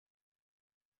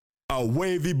A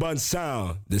wavy bun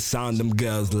sound, the sound them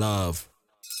girls love.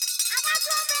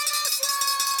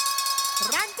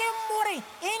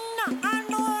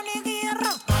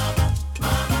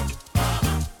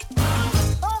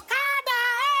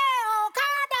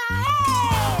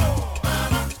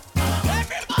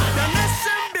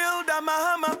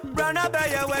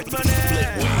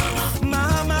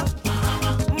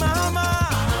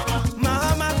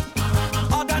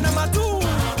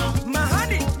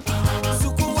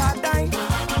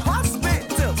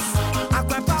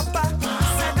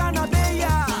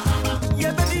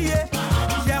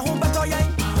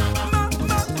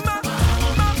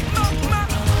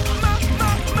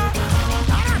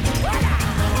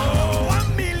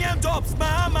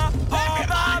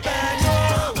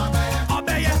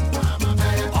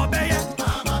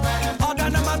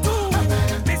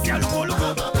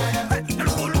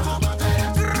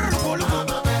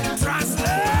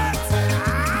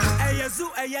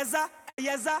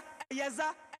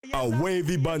 A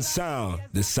wavy bun sound,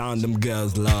 the sound them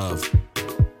girls love.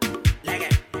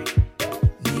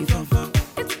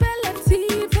 It's Bella T,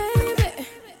 baby.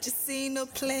 Just see no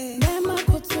play.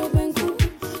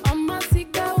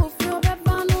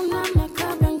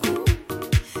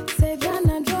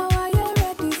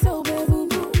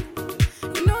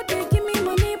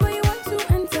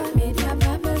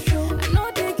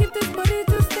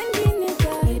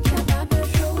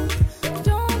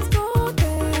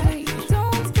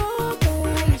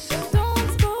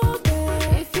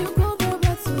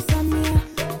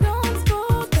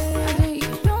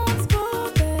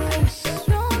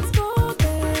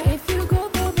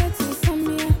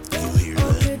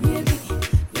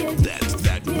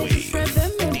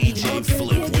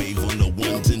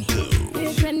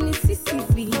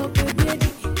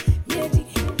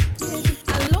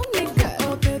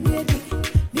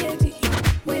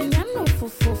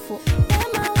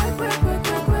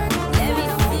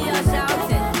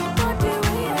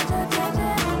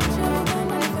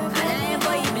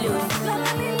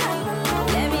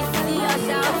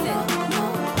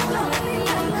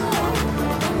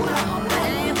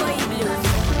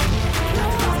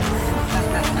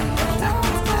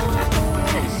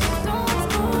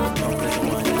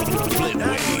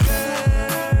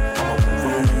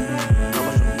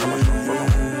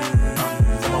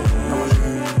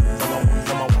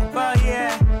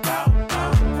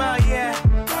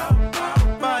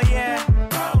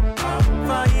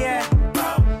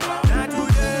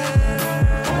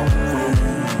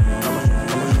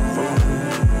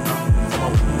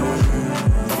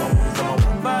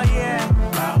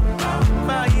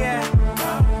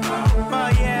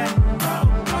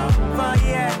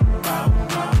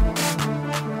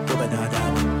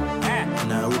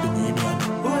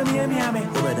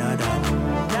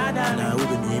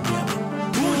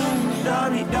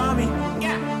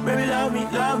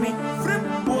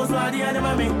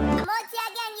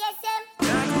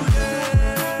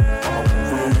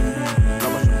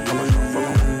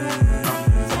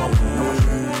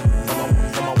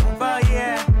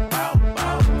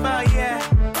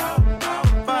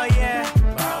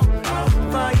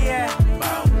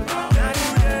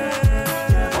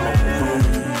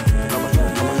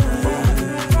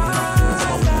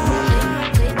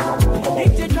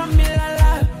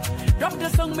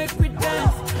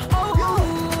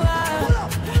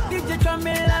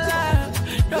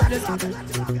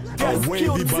 A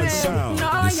wavy bun sound,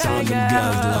 the sound them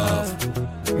girls love.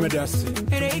 Me that's it.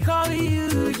 They call you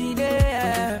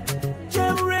Jide.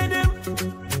 Jam rhythm.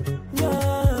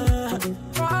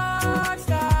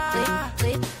 Rockstar.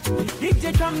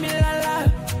 DJ drum me la la.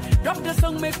 Drop the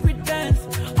song, make we dance.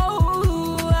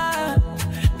 Oh,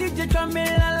 DJ drum me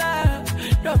la la.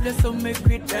 Drop the song, make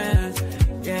we dance.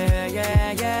 Yeah,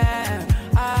 yeah, yeah.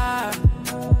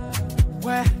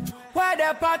 Where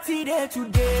the party there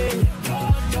today?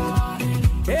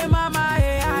 Hey mama,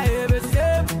 hey I ever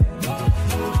say.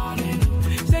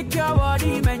 Shake your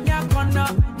body, man, ya corner.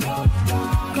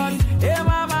 Cause hey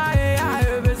mama, hey I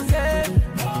ever say.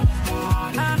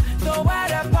 So where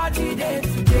the party there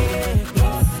today?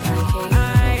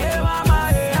 Hey mama,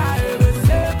 hey I ever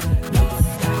say.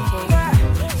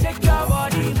 Shake your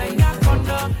body, man, ya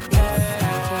corner.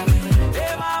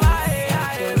 Hey mama, hey I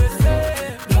ever say.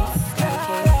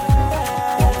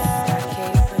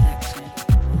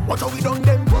 What have we done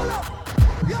them?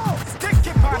 Yo, stick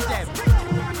it on them.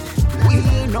 We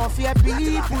no fear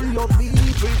people, your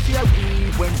people fear we.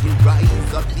 When we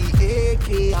rise up the AK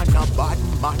and a bad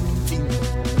man thing.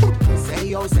 Say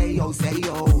yo, say yo, say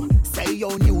yo. Say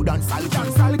yo, new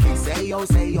dancehall king. Say yo,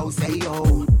 say yo, say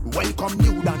yo. Welcome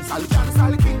new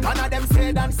dancehall king. None of them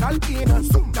say dancehall king.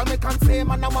 Some Jamaican say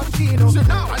man a one kino.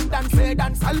 And then say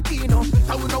dancehall kino.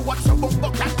 So we know what's your bumbo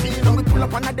cat kino. We pull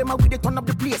up one of them and we turn up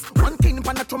the place. One king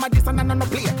pan a trauma this and another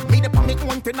play. Me the pa make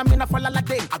one thing and me na fall a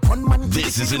day. A gunman.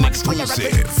 This is an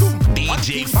exclusive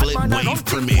DJ Flip Wave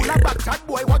premiere. That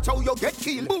boy watch how you get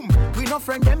killed. Boom. We no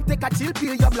friend them take a chill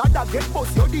pill. Your blood a get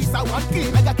bust. Your this a one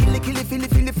kill. Like a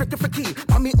killy freaky.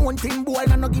 Pa me own thing boy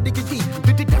and no give the kiki.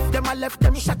 Did the deaf them a left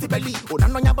them shotty belly. Oh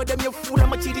no ya but them you fool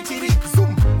I'm a chiri.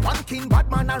 Zoom. One king bad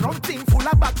man a run thing full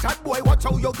of back chat boy watch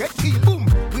how you get killed. Boom.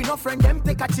 We no friend them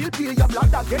take a chill pill. Your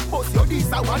blood a get bust. Your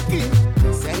this a one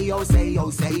kill. Say yo, say yo,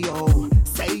 say yo.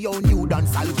 Say yo new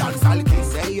dancehall king.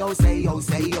 Say yo, say yo,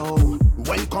 say yo.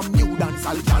 Welcome new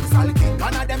dancehall king.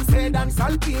 None of them say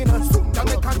dancehall king. Some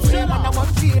Jamaican say man a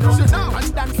one kino.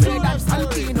 And then say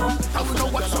dancehall kino. How we know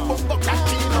what's up bumbo cat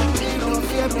kino.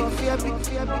 Fear me.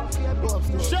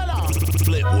 Shut up.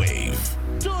 Flip Wave.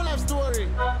 True life story.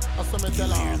 That's what I tell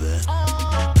You hear her.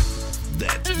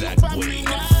 that? That's that wave.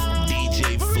 DJ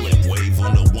Flip Wave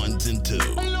on the ones and twos.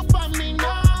 Look at me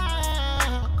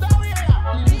now.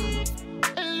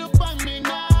 Look at me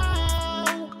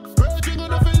now. Virgin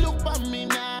enough to look at me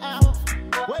now.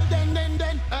 Well then,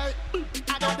 hey.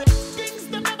 I got the things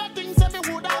they never think say me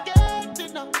woulda get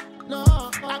it now. No,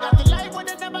 I got the life where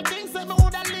they never think say me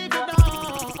woulda live it now.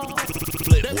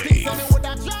 Flip Them things Wave. say me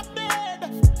woulda drop dead,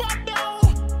 pop down.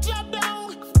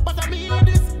 But I mean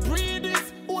this, breathe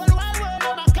this. Whole wide world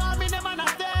them a call me, them and I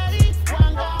say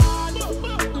one God.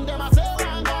 Them a say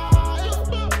one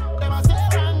God. Them a say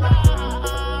one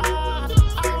God.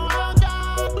 One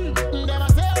God. Them a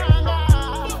say one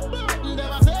God.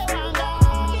 Them a say one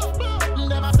God.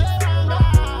 Them a say one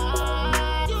God.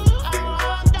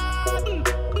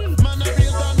 Man a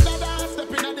real gun dada.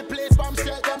 Step in at the place, bomb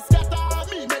shell them scatter.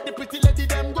 Me make the pretty lady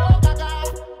them go gaga.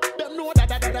 Them know that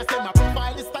say my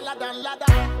profile is taller than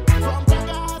ladder. From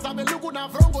Bragas, I'm a Luguna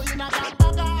Vrongo in a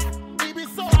Gaga. It be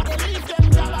so I believe them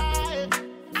gaba.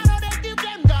 I know they give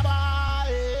them gaba.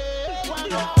 One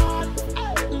God,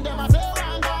 them a say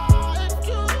one God.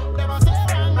 Them a say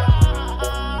one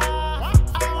God.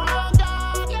 One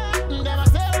God, them a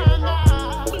say one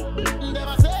God. Them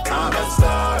a say one God. I'm a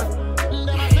star.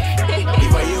 Them a say one God. If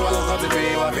you wanna come to me,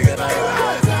 you want to get out of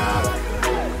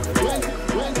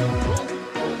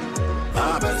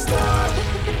I'm a star.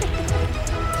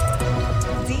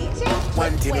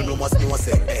 One thing you know must know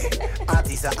say, hey,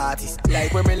 artist are artist.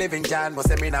 Like when me living John, must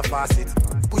say me na pass it.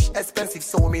 Push expensive,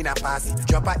 so me na pass it.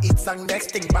 Drop a hit song,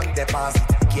 next thing bang deposit.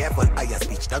 Careful, higher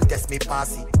speech, don't test me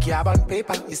pass it. Carbon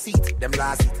paper, you see it, them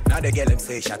last it. Now they get them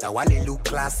say shut a wally look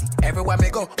classy. Everywhere me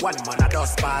go, one man a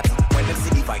dust party. When them see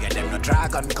the fire, them no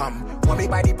dragon come. When me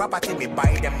buy the property, me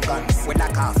buy them guns. When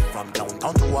I cast from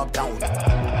downtown to uptown.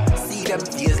 See them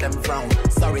tears, them frown.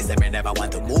 Sorry, say me never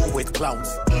want to move with clowns.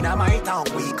 In a my town,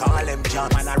 we call them John.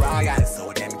 Man a royal,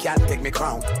 so them can't take me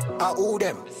crown. I owe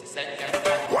them.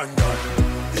 One done,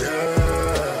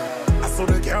 yeah. I saw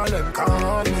the girl them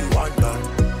call me one done,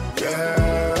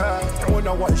 yeah. I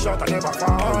wanna one shot, I never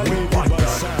fall. Wavy One Bun done,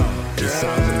 Sound. The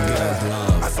sound them girls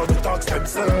love. I saw the dogs them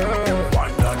say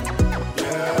one done,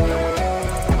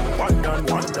 yeah. One done.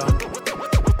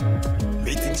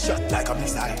 Meeting shot like a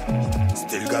missile.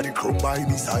 Still got the crew by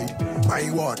me side. My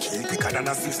war kill quicker than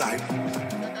a suicide.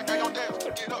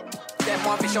 Them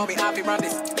want to show me how to run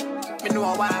this. Me know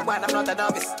why I'm not a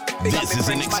novice. Big This up is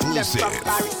me an friends, but them exclusive from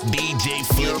Paris. DJ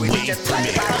Flip We Wave just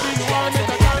like premiere.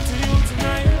 Paris.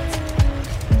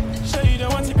 Show you the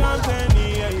one to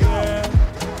company, yeah.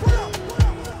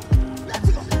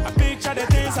 I picture the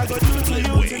things I go do to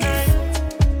you tonight.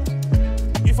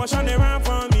 You for sure they run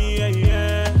for me,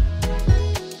 yeah.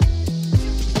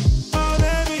 Oh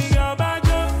baby, girl, back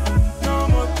up. No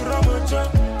more trouble,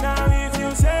 now if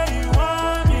you say you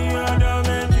want me, you're the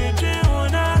man to do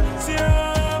now. See,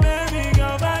 oh baby,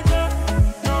 girl, back up.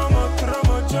 No more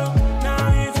trouble,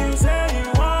 now if you say you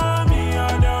want me,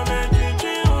 you're the man to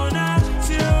do now.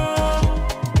 See, oh.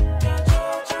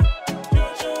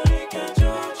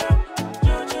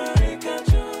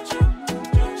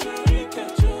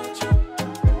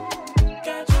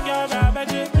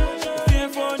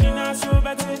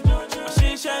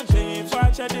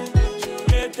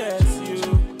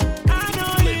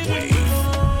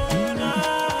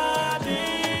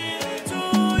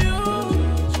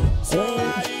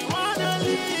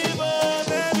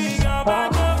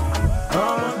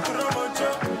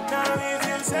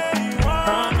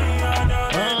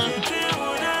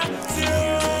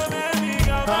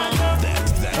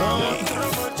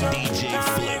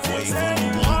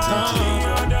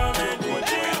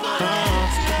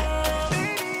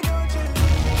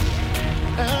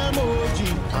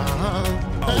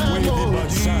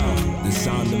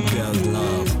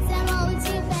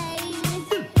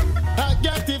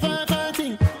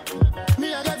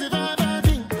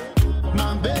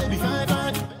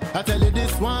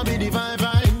 want be divine,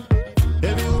 fine.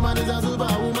 Every woman is a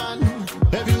superwoman.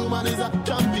 Every woman is a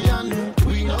champion.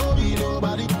 We know be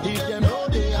nobody. If them know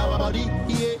they our body,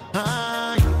 yeah.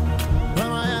 Aye.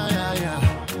 Mama, yeah, yeah, yeah.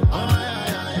 Mama,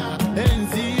 yeah, yeah, yeah.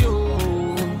 NCO,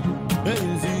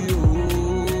 NCO.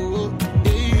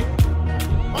 Yeah.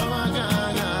 Mama,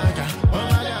 yeah, yeah, yeah.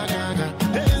 Mama, yeah, yeah,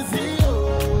 yeah. NCO,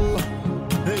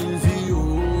 NCO.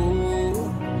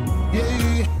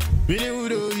 Yeah. Really would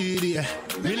do it, yeah.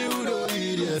 Really would do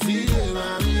it, yeah. See them,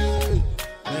 mommy,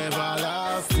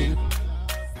 everlasting.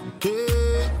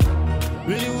 Yeah.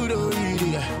 Really would do it,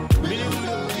 yeah. Really would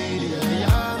do it,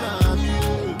 yeah. Mommy,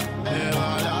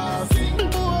 everlasting.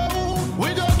 We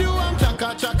don't do chaka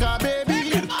chaka, baby.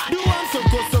 Do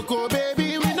soko soko,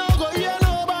 baby. We no go hear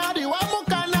nobody. Wa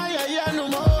mukana ya no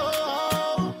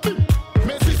more.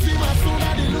 Messi see my soon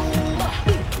at the Lumba.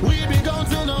 We be gone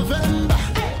till November.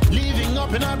 Leaving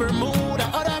up in a Bermuda.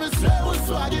 Other me slow,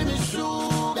 so I give me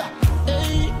sugar.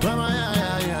 Hey, mama yeah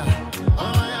yeah yeah,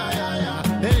 mama yeah yeah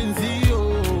yeah. NZO,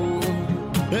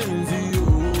 NZO.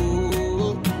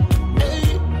 Hey,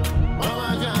 mama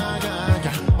yeah yeah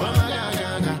yeah, mama yeah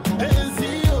yeah yeah.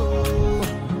 NZO,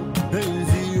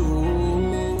 NZO.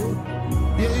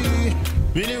 Yeah,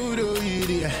 really would do it,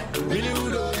 yeah. Really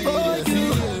would do it.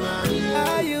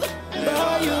 For you,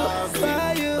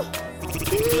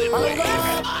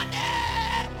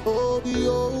 Oh,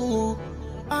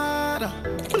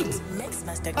 Next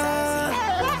master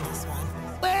class. This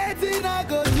one. waiting I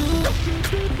go do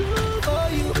for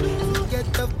you. Get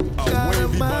the A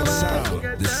wavy bud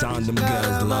sound, the sound them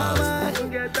girls love.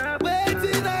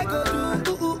 waiting I go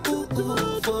do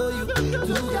for you.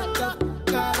 To get the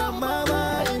cara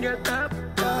mama, get up,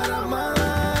 cara mama.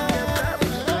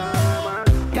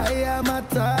 Kaya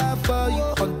mata for you,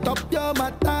 on top your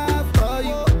mata for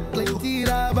you. Plenty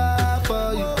raba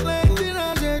for you. Plenty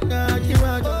raba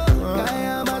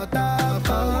Kaya mata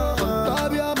for you, on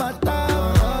top your mata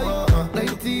for you.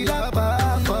 Plenty raba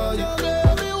for you.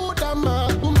 Every udama,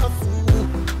 fool.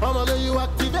 Mama, you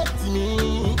activate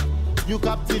me. You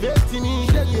captivate me.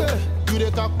 You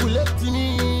dey calculate me.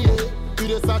 You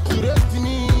dey saturate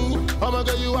me. Mama,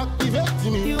 you activate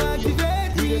me. You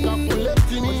activate You dey me.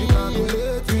 calculate me.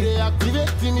 You dey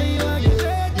activate me.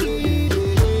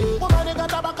 Woman, they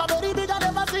got a back a very big and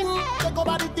never sing. Take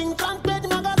over the thing, front page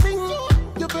magazine.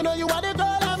 You feel know you are the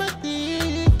girl I'm a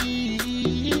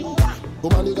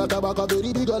Woman, you got a back a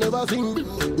very big and never sing.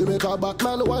 You make a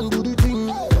Batman one do the thing.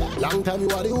 Long time you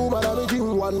are the woman I'm a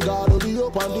thing. One God will be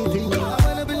up on the thing. I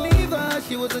wanna believe her,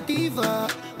 she was a diva.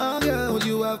 Oh girl, will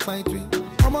you have my dream?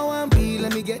 I'm a 1B,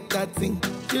 let me get that thing.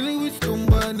 Chilling with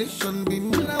combination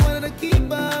beam. And I wanted to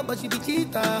keep her, but she be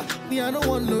cheater. Me, I don't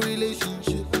want no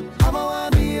relationship. I'm a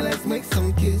 1B, let's make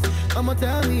some kiss. I'ma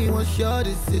tell me what's your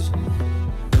decision.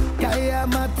 Kaya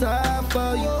mata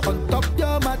for you, on top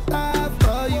your mata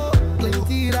for you.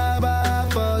 Plenty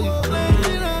raba for you.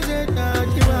 Plenty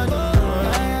raba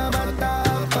Kaya mata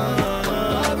for you,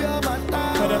 on top your mata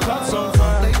Got the clock for on you.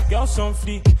 fire, girl on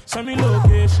fleek. Send me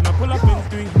location, I pull up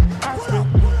in 3. Ask me,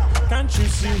 can't you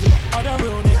see? Other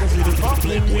real niggas with the fuck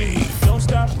with me. Don't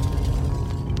stop.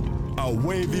 A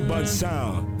wavy bud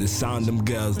sound, the sound them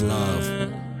girls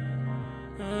love.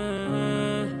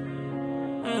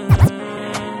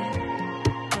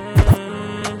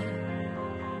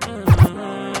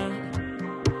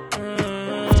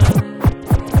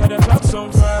 Got the clock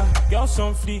on fire, girl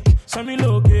on fleek. Send me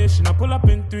location, I pull up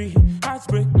in 3. Hearts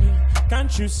break me,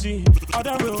 can't you see?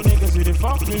 Other real niggas with the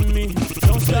fuck with me.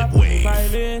 Don't stop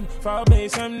fighting, far away,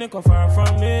 some nigga far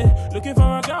from me. Looking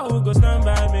for a girl who go stand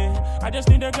by me. I just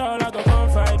need a girl I go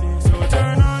confide in. So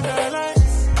turn on the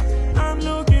lights, I'm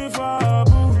looking for a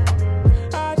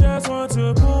boo. I just want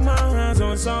to put my hands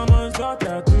on someone's got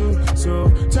tattoo. So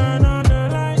turn on the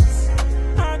lights,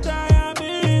 I die of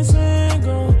being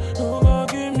single. Who go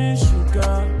give me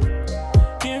sugar?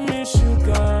 Give me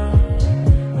sugar.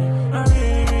 I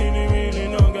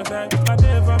really don't get that. I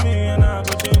did for me and I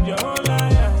go change your whole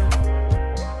life.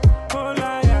 Whole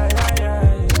life,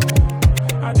 yeah.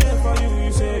 I did for you,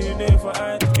 you say you did for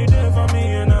I. You did for me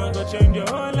and I go change your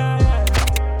whole life.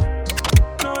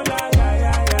 No lie,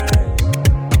 yeah.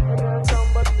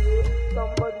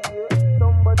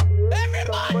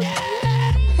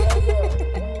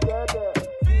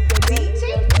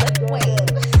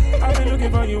 I've been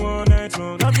looking for you all night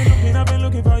long. I've been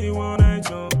looking for you all night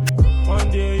long. One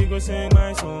day you go sing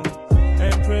my song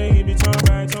and pray it be turn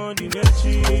right on the next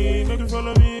cheek. Make you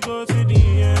follow me, go to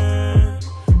the end.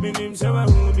 Me name say I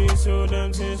will be so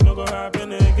damn things no go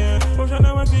happen again. Motion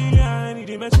I feel yeah, I need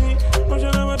the machine.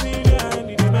 Motion I feel yeah, I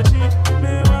need the machine.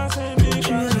 Me was saying me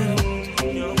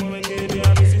can't. Yo, mama, kid,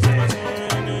 yeah, this is my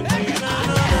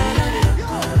son.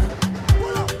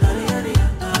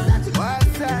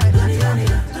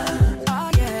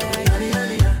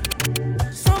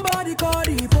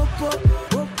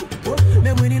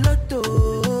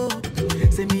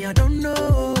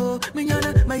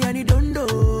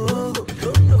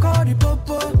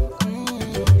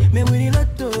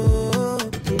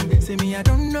 I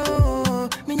don't know.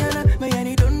 Me yana, me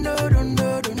yani don't know.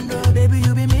 Baby,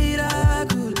 you be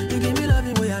miracle. You give me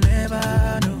loving way I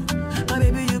never know. My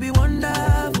baby, you be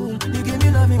wonderful. You give me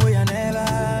loving way I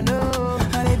never know.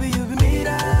 My baby, you be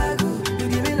miracle. You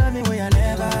give me loving way I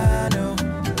never know.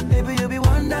 Baby, you be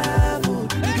wonderful. You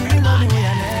give me loving way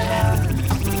I never know.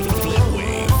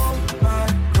 Oh my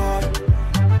God,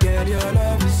 girl, your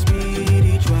love is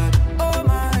spiritual. Oh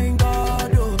my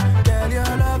God, oh, girl, your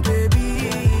love,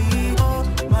 baby. Oh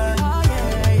my,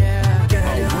 yeah.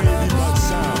 Girl, your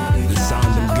love is The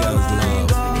sound them girls love.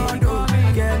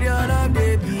 girl, your love,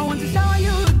 baby. I want to shower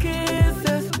you with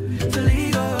kisses till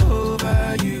he go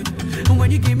over you. And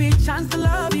when you give me a chance to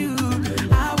love you,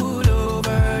 I will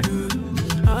overdo.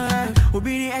 We'll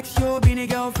be the ex, you'll be the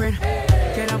girlfriend.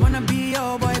 Girl, I wanna be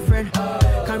your boyfriend.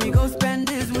 Can we go spend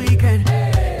this weekend?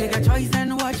 Take a choice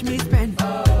and watch me spend.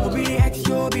 We'll be the ex,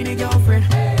 you'll be the girlfriend.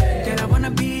 Girl, I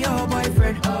wanna be your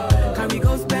boyfriend. Can we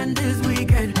go spend this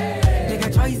weekend? Take a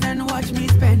choice and watch me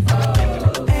spend.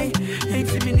 Hey,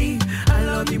 to me, I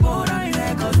love you more than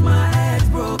that, cause my ex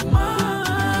broke my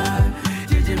heart.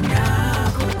 Gigi, me, I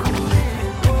could cool it.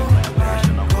 Oh my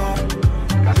God,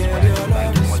 girl, your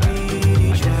love is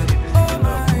spiritual. Oh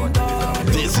my God.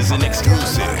 This is an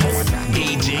exclusive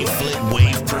DJ Flip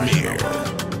Wave premiere.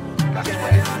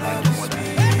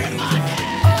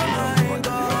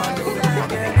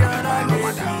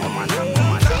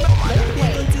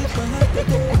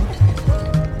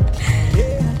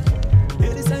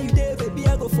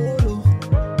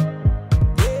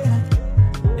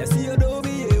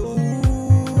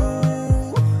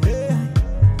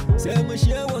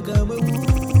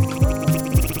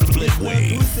 Flip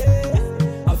Wave.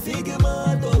 I figure my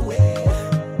heart away.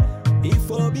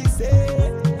 If I be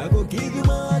say, I go give you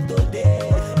my heart today.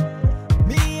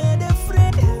 Me and a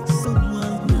friend,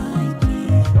 someone like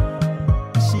me.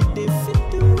 She dey fit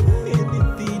do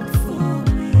anything for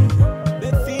me.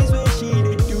 The things where she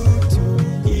dey do to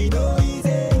me, it no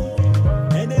easy.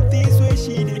 And the things where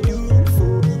she dey do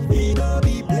for me, it no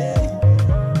be play.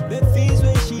 The things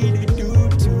where she dey do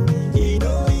to me, it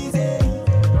no easy.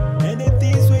 And the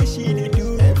things where she dey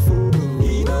do for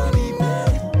me, it no be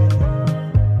play.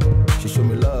 She show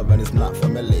me love and it's not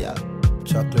familiar.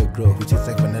 Chocolate girl who tastes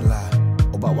like vanilla.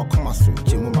 Oba what come so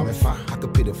Jimu mame fa. I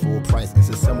could pay the full price and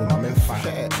say some mame fa.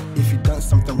 If you done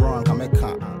something wrong, come and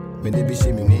cut. When they be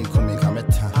shaming me, come and come at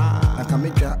time. I come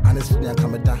and drop honestly I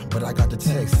come down, but I got the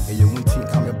text. And you won't think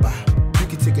coming back. You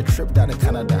can take a trip down to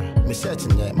Canada. Michelle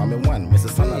Chinyay, mame one, Mr.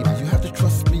 Sanada. You have to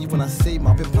trust me when I say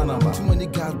my Panama. Too many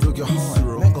guys broke your heart.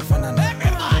 Man go find a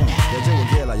yeah, Joe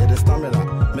Gala, yeah, the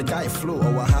stamina. Me guy flow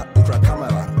over hot ultra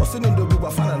camera. Or sitting the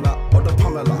Biba Fanala or the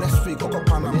Pamela. Next week, Oko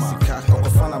Panama, Jessica, Oko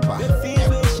Fanaba. The things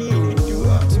where she dey do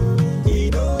to me,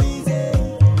 it no easy.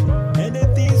 And the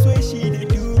things where she dey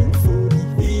do for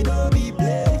me, it no be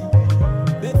play.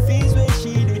 The things where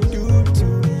she dey do to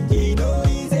me, it no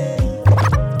easy.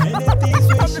 And the things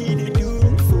where she dey do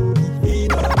for me, it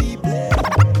no be play.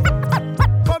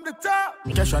 From the top.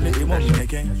 Cash on the emotion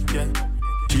again, yeah.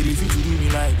 She refuse to do me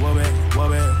like wobble.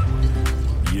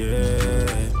 Yeah.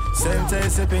 Same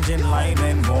taste, a pigeon line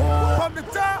and more. From the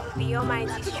top.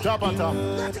 Drop on top.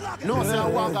 No, say I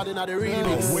walk out in the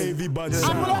remix. Wavy bad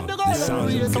I put up the sound. The sound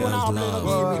goal. them So when I girls play the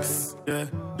love. remix.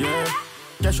 Yeah.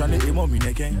 Cash on the emotion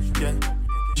again, yeah.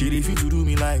 She refuse to do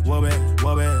me like wobble.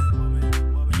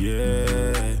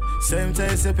 Yeah. Same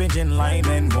taste, a pigeon line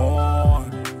and more.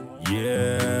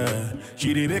 Yeah.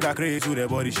 She did make a craze to the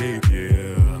body shape,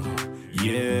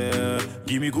 yeah.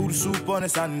 Give me good soup on a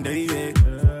Sunday, yeah.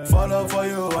 Follow for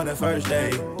you on the first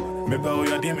day. Me bow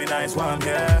your dimmy nice one,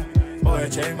 yeah. Oh, I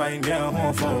change my down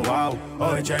home for a while.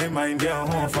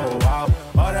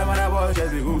 All them other boys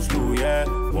just be good school, yeah.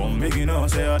 Won't make you know,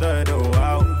 say I do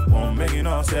wow. Won't make you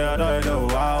know, say I do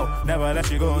wow. Never let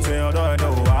you go, say I do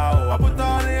wow. I put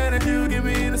all the energy you give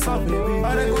me in the song.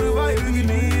 All the good vibe you give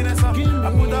me in the song.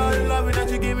 I put all the love that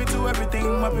you give me to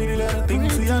everything. My pretty little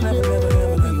things, see I never.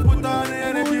 Put all the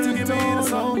energy you give me in the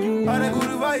song. All the good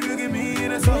vibe you give me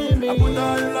in the song. I put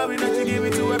all the love that you give me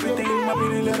to everything. My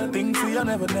pretty little things, see I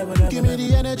never. Give me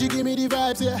the energy, give me the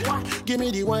vibes, yeah. Give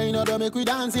me the wine, or make we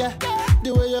dance, yeah.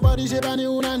 The way your body shape and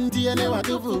you nanty, and you want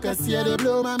to focus, yeah. They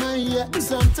blow my mind, yeah.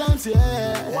 Sometimes,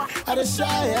 yeah, I just shy,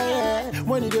 yeah.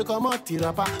 When you do come out,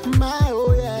 rapper, my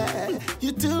oh yeah.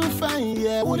 You too fine,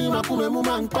 yeah. Would you make me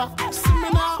mumpa? See me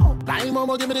now. Like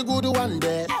mama, give me the good one,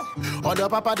 there. Other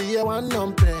papa, the year one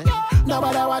number.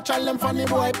 Nobody watch all them funny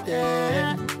boy,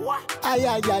 there.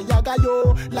 Ay,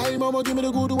 yo. Like mama, give me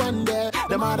the good one, there.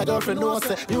 The mother girlfriend knows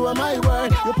say you are my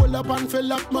word. You pull up and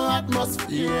fill up my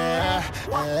atmosphere. Yeah.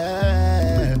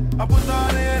 I put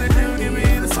all the energy you give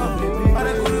me in the song. All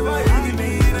the good vibe you give me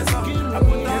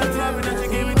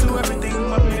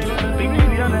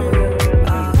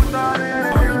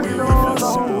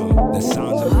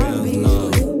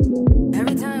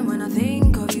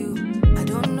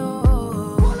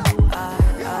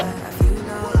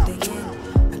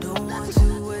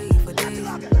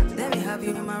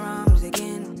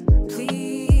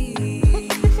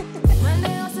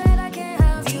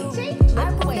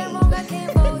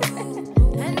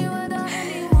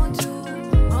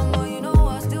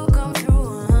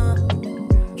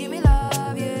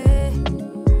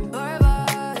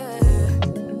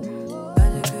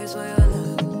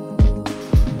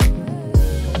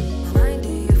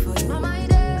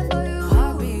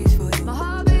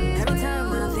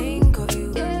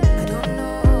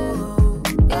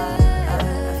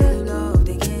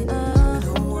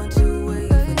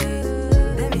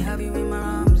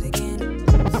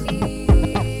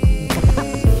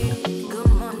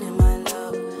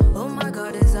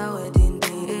our wedding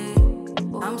day.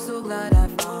 I'm so glad I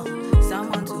found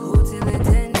someone to hold till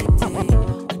eternity.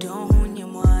 I don't want you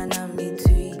more than me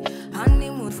too.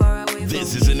 Honeymoon far away.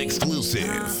 This is an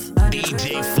exclusive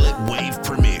DJ Flip Wave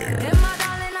premiere.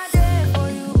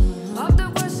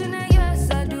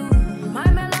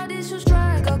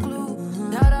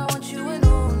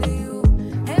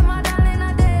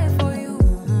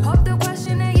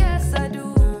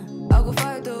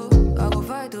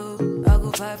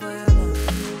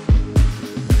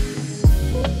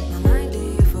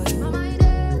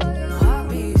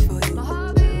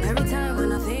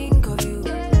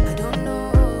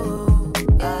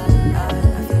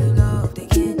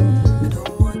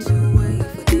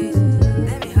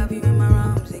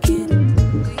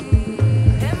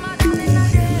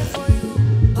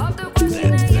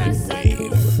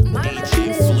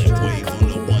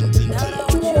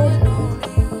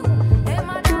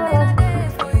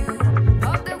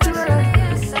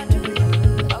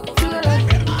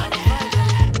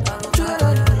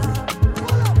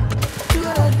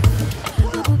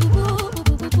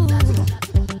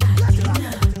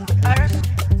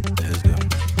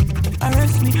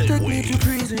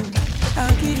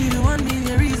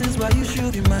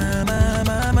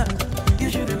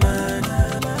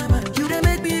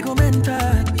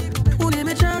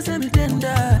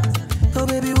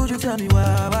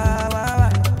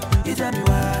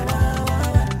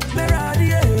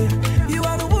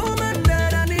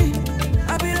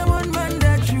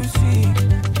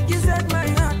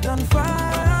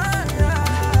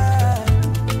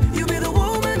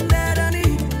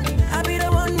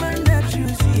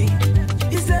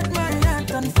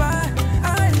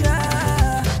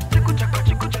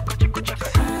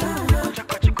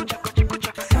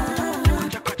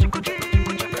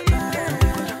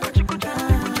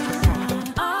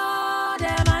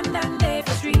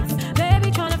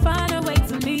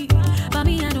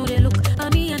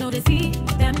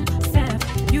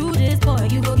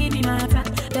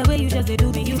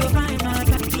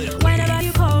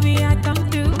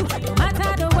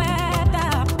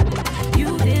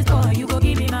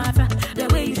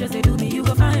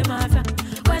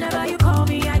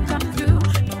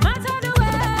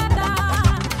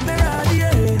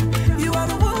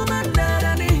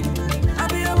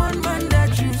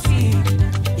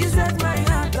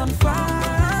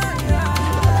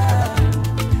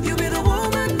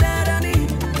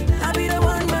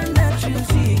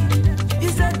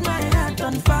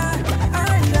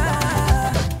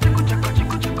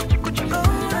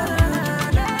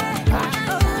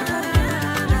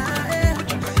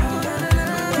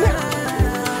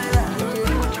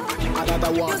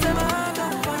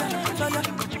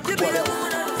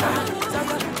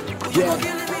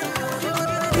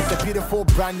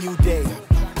 Brand new day.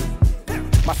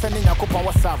 My sending a couple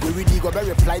WhatsApp. We really got a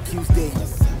reply Tuesday.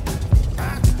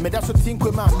 Me that's what think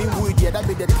we man. Me would yeah, that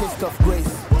be the taste of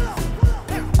grace.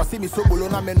 I see me so below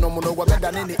na me no more better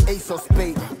than any ace of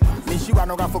spade. Me she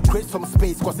wanna go for create some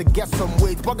space, cause it gets some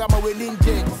weight. Bugger my willing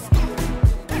James.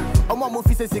 I'm one more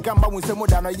says he can buy with some more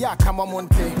than a ya come on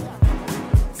monte.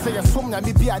 Say a sum na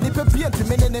me be a nipper be to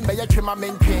me name by your my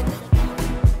main pain.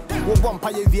 Wo bomb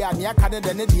pay via near Canada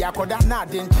and the Akoda na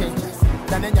didn't change.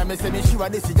 Everybody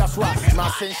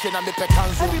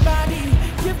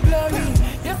give glory.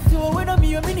 Yes, so when I'm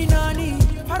your mini nanny.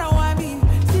 I don't want me.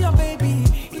 See your baby.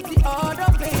 It's the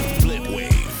other baby. Flip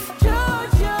Wave. Joe.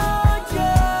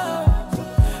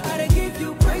 I give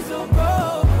you praise, oh,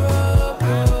 bro.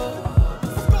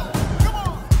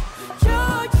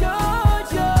 Joe.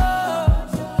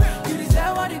 You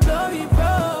deserve all the glory,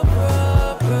 bro.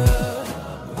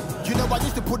 You know, I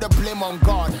used to put the blame on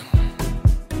God.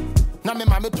 Now me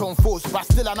mama turn force, but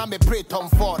still I me pray turn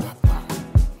forward.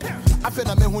 I feel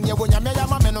na me hunya when ya me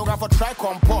no go for try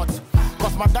comport.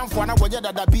 Cause madam for na woje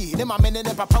dada be, ne mama ne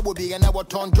papa will be and I will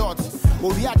turn jot.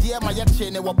 We are dear my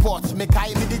chain ne port. Me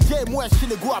kai me the J mo she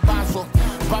go abanso.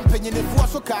 Pampenye ne fuo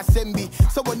so ka sembi.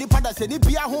 So when the pada se ni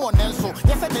bia ho onenso.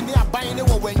 Yes I me aban ne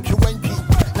wo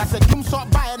wentwi. Na se dum so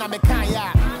buy na me kan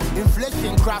ya.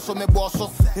 Inflation crash on me boss so.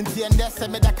 Inti ende se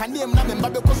me da kan na me mba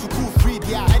be school free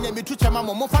dia. Ene me tuche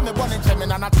mama mo fa me born en cheme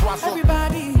na na toa so.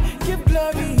 Everybody give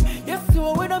glory. Yes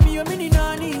so when I'm your mini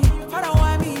nanny. I don't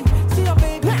want me. See your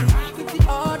baby. It's the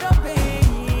other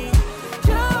baby.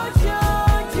 Joe.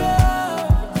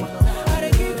 I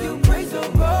give you praise, oh,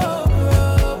 bro.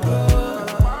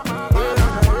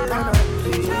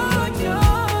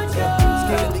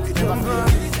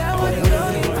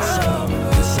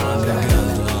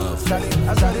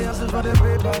 For the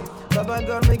paper, Papa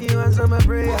God make you answer my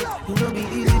prayer. It don't be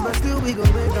easy, but still we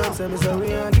gon' make them. Say me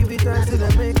sorry, I give it thanks to the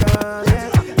maker. Yeah,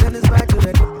 then it's back to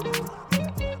the.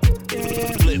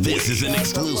 This is an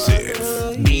exclusive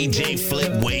DJ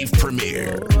Flip Wave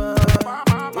premiere.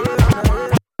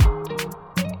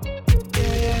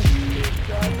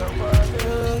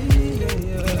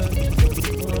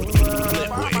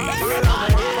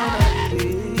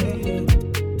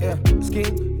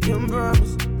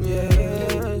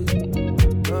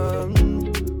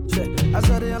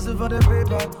 For the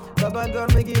paper, Baba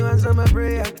God make you answer my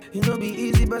prayer. It no be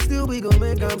easy, but still we gon'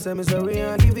 make them. Say me sorry,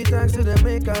 I give it thanks to the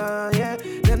maker. Yeah,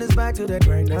 then it's back to the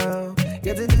grind now.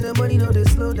 Getting to the money, no they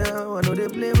slow down. I know they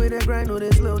play with the grind, no they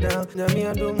slow down. Now me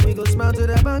and them, we go smile to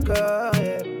the banker.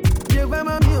 Yeah, yeah, by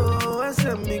my mule, I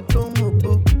said me come up,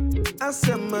 I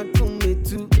said my come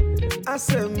too. I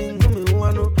said me come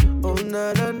one, oh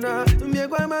na na na. Yeah,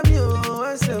 by my mule,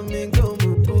 I said me come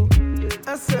up,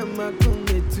 I said my come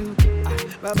too.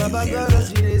 Baba God,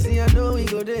 as you see, I know we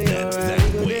go there, alright, we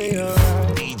go there,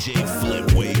 alright. DJ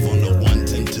Flip Wave on the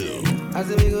 1s and 2s. I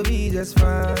said we go be just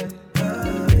fine. We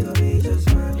go be just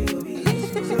fine, we go be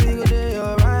just fine. So we go there,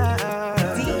 alright.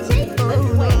 DJ Flip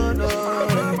Wave. No,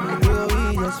 we go be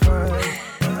just fine.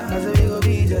 I said we go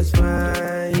be just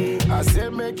fine. I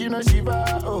said make you no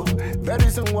shiva, oh. Very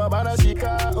soon wabana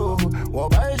shika, oh.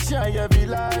 Wabaisha ya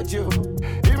village, oh.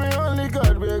 Even only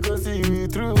God will go see you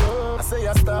through, oh. I say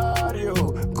I start you,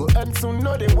 go and soon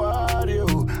know they want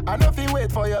you. I know if you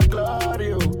wait for your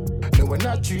glory, oh. No one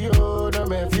not you, no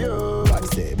me you. God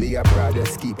say be a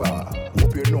brother's keeper.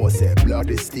 Hope you know say blood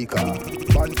is sticker.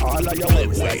 Burn all of your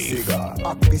worries like cigar.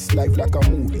 Act this life like a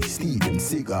movie, Steven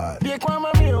Seagal. They come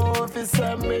on me office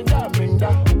and me da minda.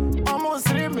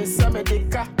 Almost me some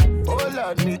dika. Oh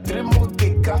Lord, me trimu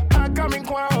kika. I come in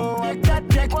kwa oh.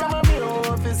 They come on me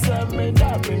office and me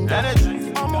da minda.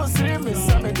 Almost me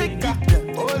some dika.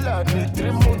 Oh Lord, me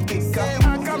trimu kika.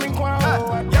 I come in kwa oh.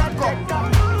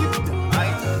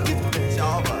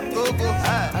 Go go, I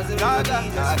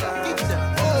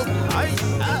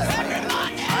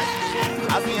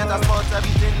be at the sports,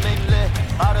 everything mainly.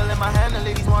 Bottle in my hand, the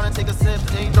ladies wanna take a sip.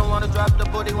 They don't wanna drop the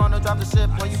booty, wanna drop the ship.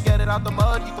 When you get it out the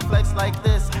mud, you can flex like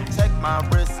this. Check my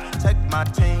wrist, check my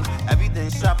chain. Everything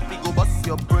sharp, we go bust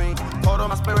your brain. Caught on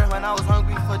my spirit when I was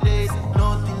hungry for days.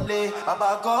 No delay,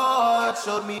 Baba God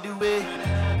showed me the way.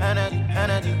 Energy,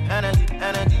 energy, energy,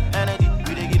 energy, energy.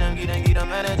 We dey get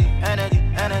them energy, energy,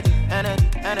 energy, energy,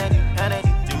 energy,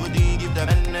 energy. Do give them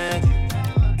energy,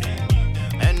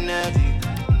 energy.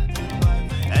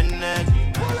 Energy,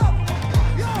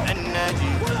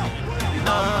 energy,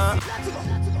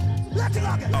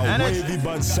 A wavy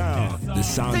bud sound, the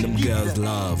sound them girls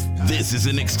love. This is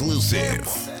an exclusive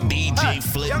DJ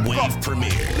Flip Wave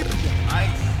premiere.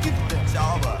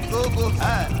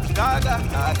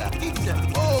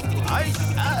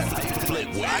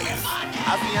 Flip Wave.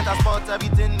 I be at the sports,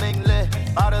 everything mainly.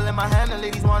 Bottle in my hand, the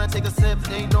ladies wanna take a sip.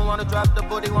 They don't wanna drop the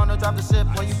booty, wanna drop the ship.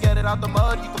 When you get it out the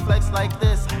mud, you can flex like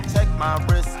this. Check my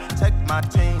wrist, check my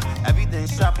chain. Everything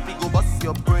sharp, we go bust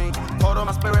your brain. Caught on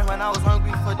my spirit when I was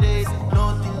hungry for days.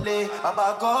 No delay,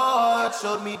 Baba God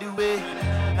showed me the way.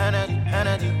 Energy,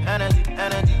 energy, energy,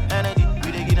 energy, energy.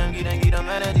 We dey get them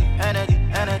energy, energy,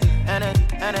 energy, energy,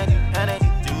 energy, energy.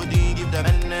 Do give them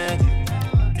energy,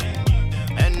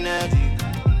 energy,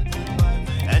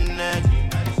 energy,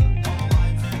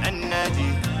 energy.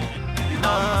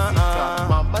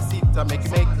 Mamacita, make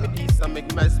me peace, make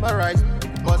me mesmerize.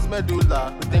 Bust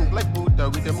medulla, we think like Buddha,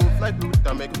 we dey move like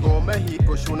Luther. Make go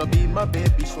Mexico, she wanna be my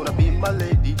baby, she wanna be my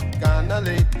lady. Ghana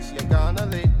lady, she a Ghana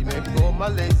lady. Make go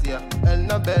Malaysia,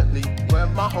 and a Bentley. Where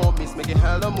my homies making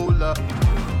hella moolah.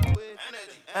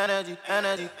 Energy,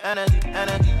 energy, energy,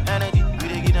 energy, energy. We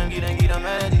dey get them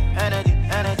energy, energy,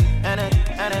 energy, energy,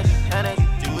 energy, energy.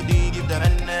 Do give them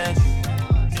energy,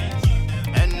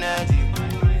 energy,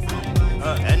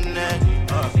 energy, energy.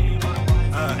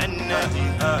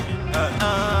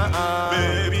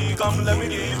 Baby, come let me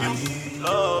give you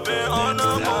love it on the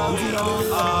moment.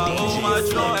 How much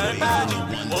your energy?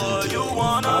 What you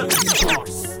wanna do?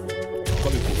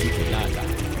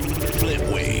 Flip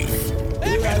Wave.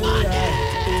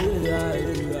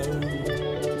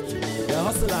 The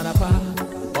hustle and a pa,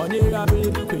 on your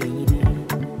baby queen.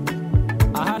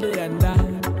 I had the end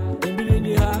in Billy,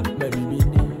 baby.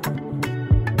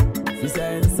 She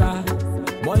said, sir,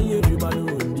 1 year you man who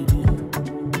did it.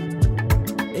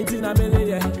 It's in a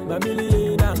million,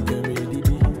 I'm carried.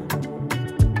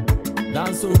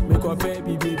 Dance up, make a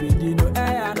baby, you know, I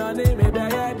don't name it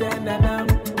better than I'm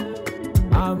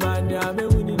a man,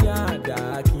 winning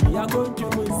Yadaki. I'm going to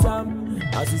win some.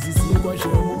 As you see, what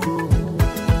you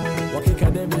Walk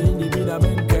academy in the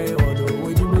Binamenke, or the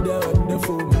way you be there on the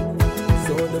phone.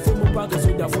 So the phone pack is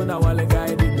with the phone, I want to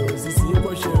guide you. See,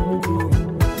 what you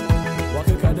Walk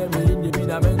academy in the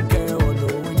Binamenke, or the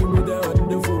way you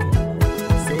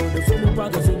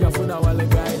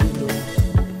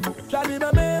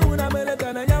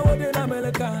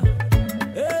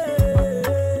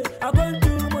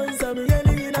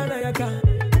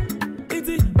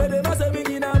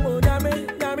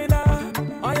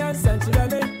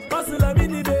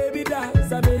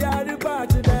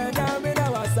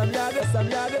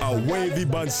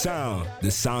Bud sound,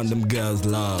 the sound them girls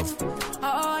love.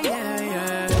 Oh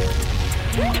yeah.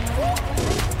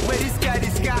 Where this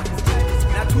guy?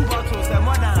 Now 2 bottles and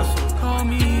 1 ounce. Call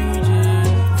me Eugene.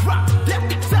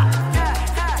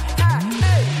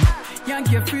 Young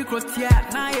free crotia,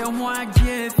 na ye one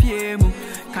GFM.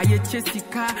 Kaya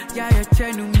Jessica, ya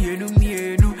chenu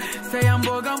mienu. Say I'm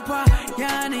bogampa,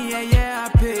 yani ya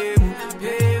pemu.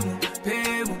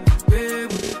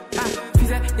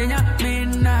 Yanya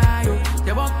menayo,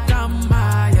 ya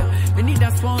bogamaya. We need a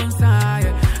sponsor. I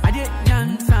did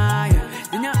nyansaya.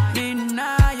 Yanya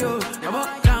menayo, ya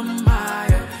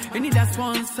bogamaya. We need a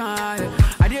sponsor. I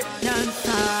did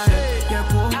nyansaya.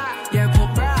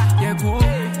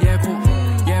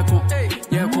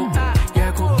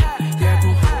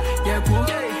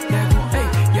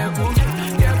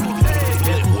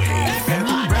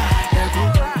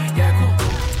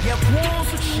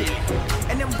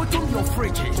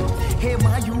 Hey,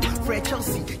 my you, Fred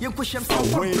Chelsea, you push him so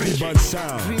Wavy Bud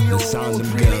sound, the sound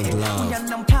them girls love.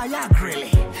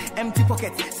 Empty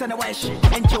pockets, send a white shit,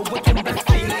 and Joe, what can be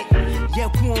feeling?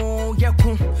 Yeah,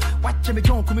 watch me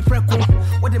don't come freckle.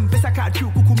 What them best I can't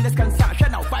do, Kukum, let's can start,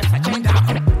 now 5 seconds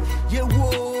down. Yeah,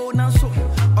 whoa, now so,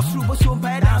 a super so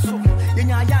bad, so,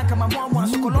 yeah, come on, one,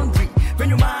 so laundry. When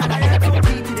you mind, I have to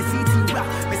be to the city, rap,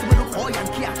 Miss Willow, oh,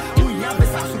 and Kia, who you have a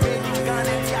sassy baby, you got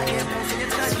it, yeah,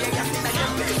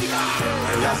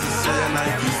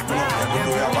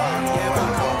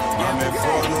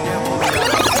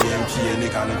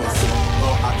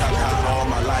 all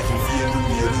my life and feel me,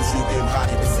 you back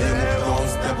the same. Don't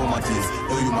step on my teeth.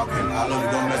 Oh, you my pen, I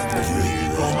love don't mess with me.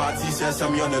 From my t-shirts,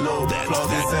 I'm on the low.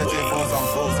 Closet searching for some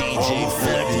foes. DJ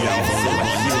Flip,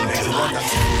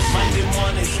 Monday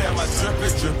morning, share my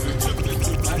drippin'.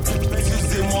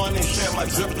 Tuesday morning, share my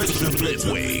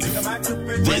drippin'. Wave.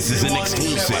 This is an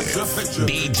exclusive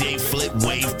DJ Flip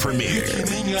Wave premiere.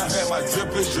 My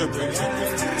drippin'.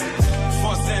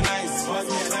 First and nice,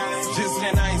 just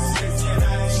and nice,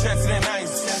 shirts and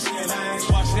nice,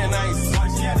 wash and nice,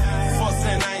 first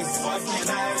and nice,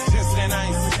 just and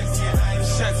nice,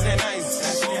 shirts and nice,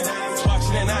 wash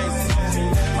and nice.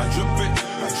 My drip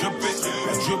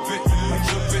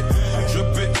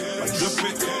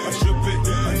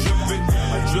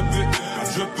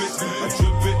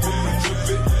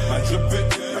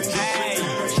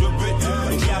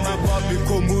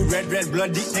Red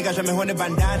bloody nigga show me honey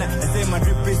bandana. I say my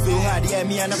drip is so hard, yeah,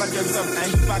 me I never drip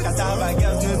sometimes. Fuck a samba,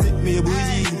 girls no sit me a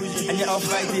bougie. And you off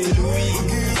like the Louis.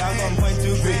 I'm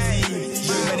 1.2 crazy.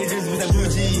 You ready to with a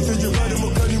bougie. Since you got him,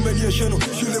 can you mediation?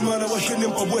 Shoot him on a washing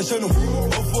him, boy, channel.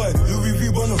 Off-white, Louis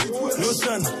V. Bono. No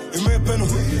sun, in my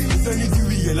panel. It's a new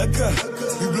TV, like a.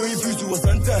 You blow your fuse to a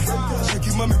Santa.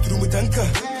 Shake your mommy through my tanker.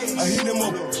 I hit him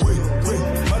up, wait,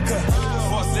 Maka.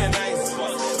 First and nice,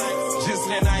 just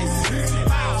and nice.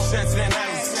 Shirts and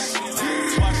nice,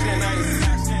 wash and nice,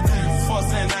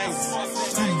 first and nice,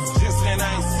 just and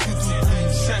nice,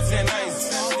 shirts and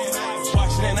nice,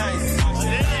 wash and nice. I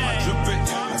drip it, I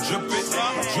drip it, I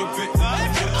drip it, I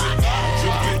drip it, I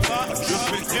drip it, I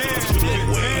drip it, I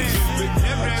drip it, I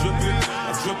drip it, I drip it, I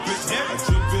drip it, I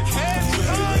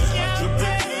drip it,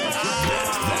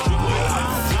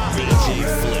 DJ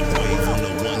Flip Wave on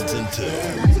the ones and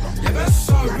twos. Yeah, that's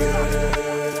sorry.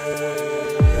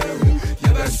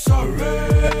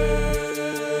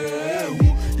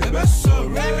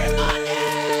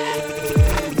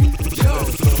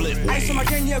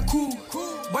 Cool.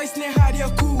 Boys ne hard ya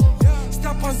cool.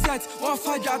 Step on set, one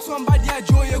fight out, somebody a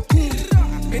joy ya cool.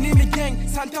 Enemy gang,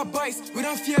 Santa boys, we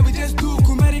don't fear, we just do.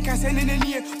 Kumarika send in the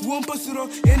near, one posuro,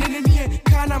 and in the near.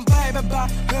 Can't buy baba,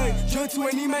 hey, Joe to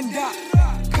any man da.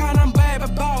 Can't buy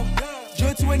baba,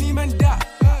 Joe to any man da.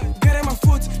 Get in my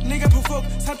foot, nigga provoke.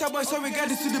 Santa boy, so we got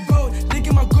this to the boat.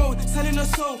 Digging my gold, selling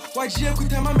us soul. Why Gia could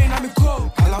tell my man I'm a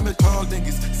cold. I'm a tall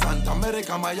niggas, Santa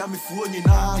America, Miami, Fuji,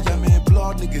 nah, yeah, man,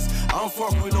 blood niggas. I don't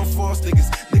fuck with no false niggas.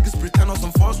 Niggas pretend on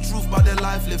some false truth about their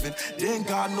life living. They ain't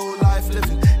got no life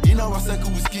living. You know, I said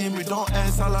we scheme, we don't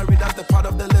earn salary, that's the part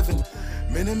of the living.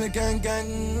 Minimum gang.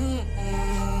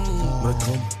 I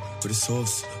come with the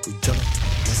sauce, with jump,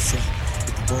 that's it.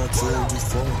 Ball till we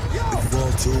fall, big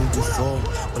ball till we fall.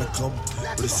 When I come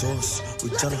with the sauce,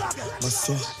 with Johnny, my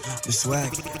soul, my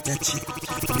swag, that chick. We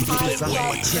get it from my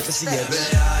chick, I see it.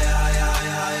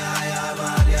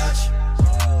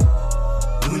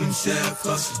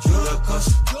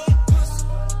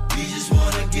 We just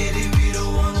wanna get it, we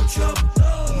don't want no trouble.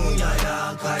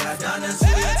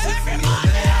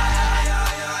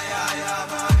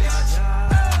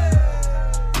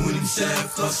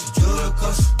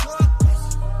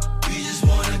 We just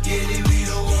wanna get it, we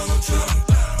don't want no trouble.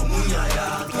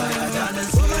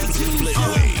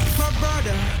 My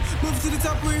brother, it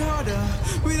up, we harder.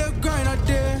 We the grind out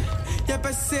there. Yep,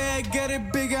 I say get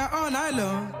it bigger all night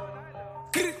long.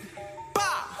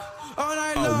 All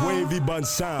night long. A wavy bun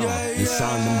sound. The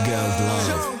sound them girls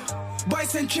love.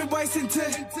 Boys and trip, boys and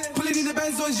tip. Pulling in the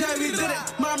Benz on yeah, we did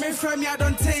it. Mommy from me, I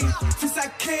don't think. Since I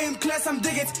came, class, I'm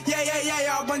dig it.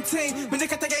 Yeah, one thing. When they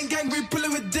cut the gang, we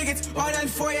pullin' with dig it. All and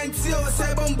 4 and 2,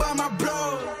 say bomb by my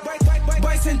bro.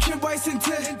 Boys and trip, boys and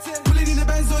tip. Pulling in the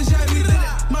Benz on yeah, we did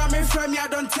it. Mommy from me, I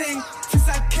don't think. Since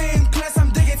I came, class, I'm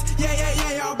dig it.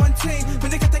 Yeah, one thing. When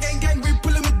they cut the gang, we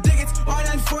pullin' with dig it. All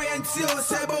and 4 and 2,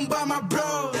 say bomb by my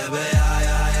bro.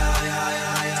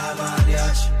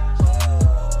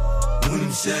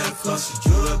 We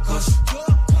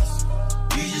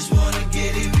just wanna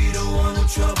get it, we don't want no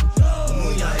trouble.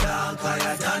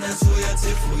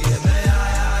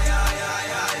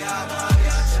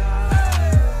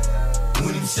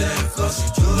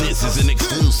 This is an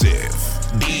exclusive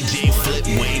DJ Flip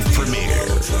Wave premiere.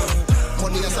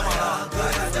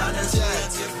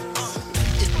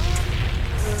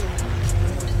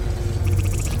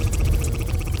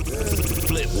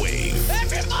 Flip Wave.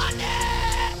 Everybody!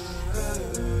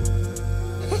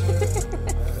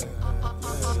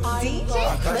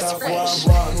 Let's fresh.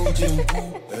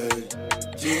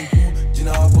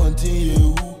 Jina bonti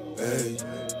you, hey,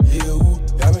 you.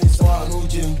 Yami swanu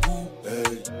jinku,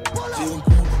 hey,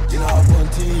 jinku. Jina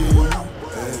bonti you,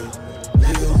 hey,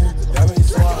 you. Yami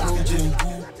swanu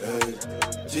jinku, hey,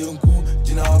 jinku.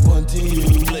 Jina bonti you,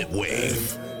 Flip Wave,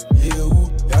 you.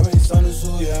 Yami swanu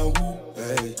so yangu,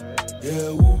 hey,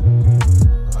 you.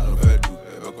 I don't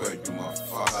do my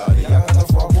father. Yakata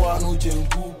for boanu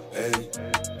jinku, hey,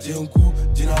 jinku.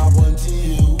 Jina bonti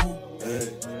you, hey.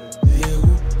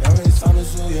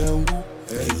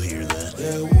 You hear that?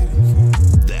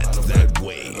 That's that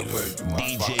wave.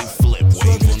 DJ Flip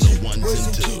Wave on the 1s and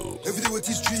 2s. Every day with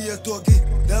this tree, I talk it.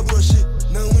 That bro shit,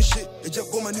 now one shit. I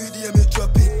just got my new idea, me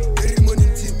drop it. Every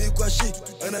morning, team me qua shit.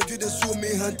 And I do the so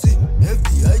me hunting.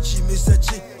 FBI, she me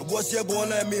such it. I was here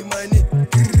born, I made my name.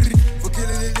 For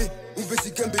killing it.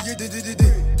 Umfesi can be ye did.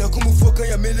 Takumu foka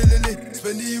ya melele.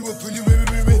 Spend the euro, pretty way.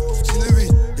 Chillery,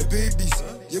 the babies.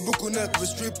 Ye book on that with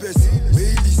strippers.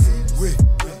 Baileys. Wait.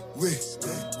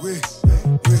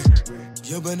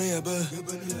 Yaba,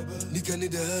 Nika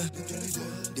Nida,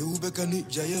 the Ubekani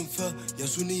Giant Fa,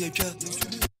 Yasuni Yaka.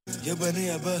 Yaba,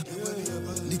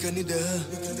 Nika Nida,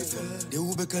 the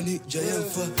Ubekani Giant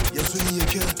Fa, Yasuni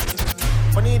Yaka.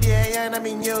 Only the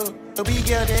enemy you, the big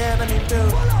girl the enemy too.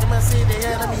 You must say the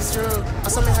enemy's true. I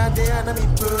saw me had the enemy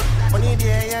too. Only the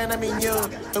enemy you,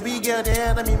 the big girl the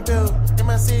enemy too. You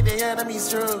must say the enemy's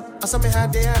true. I saw me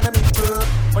had the enemy too.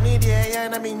 Only the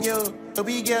enemy you, the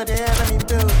big girl the enemy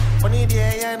too. Only the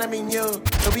enemy you,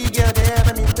 the big girl the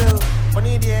enemy too.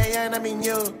 Only the enemy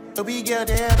you, the big girl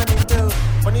the enemy too.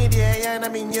 Only the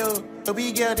enemy you, the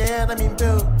big girl the enemy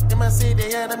too. You must say the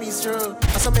enemy's true.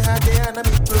 I saw me had the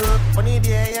enemy too. Only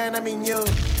the enemy you,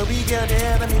 the big girl the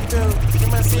enemy too. You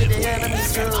must say the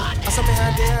enemy's true. I saw me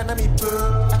had the enemy too.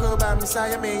 I go by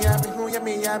Messiah me who ya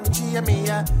me chi me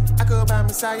ya. I go by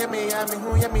Messiah me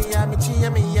who ya me chi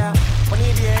me ya.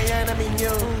 Only the enemy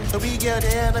you, the big girl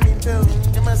the enemy too.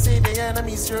 You must say the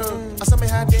enemy's true. I saw me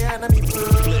had the enemy too.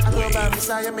 I go by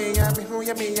Messiah me who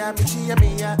ya me chi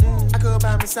me ya. I go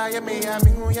by Messiah me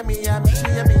who ya me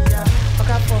chi me ya.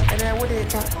 And then what they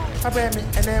got, I bring me,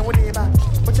 and then what they buy,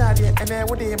 what I did, and then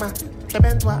what they ma, the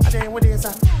Bentwa, and then what they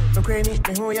say, the cranny,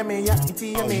 the who ya me ya, the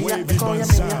tea ya me ya, the call ya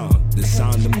me ya, the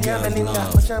sound them girls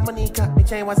love. What's your money cut, the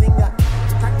chain was in that.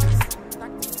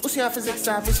 What's your physics,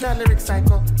 what's your lyrics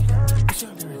cycle?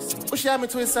 What's your me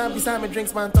twist, beside me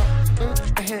drinks, man, talk.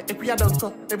 If we don't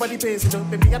talk, everybody pays it up,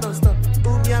 baby, I don't stop.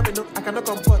 Yeah, me look, I cannot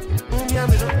comport. Yeah,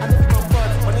 me look, I don't comport.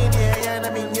 Money the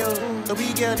enemy, yo, the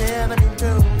big girl, the enemy,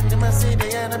 too. They must say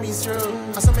the enemy's true.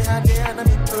 I saw me had the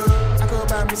enemy, too. I go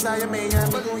by Messiah, me,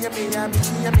 who ya me,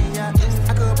 chi me, I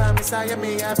go by Messiah,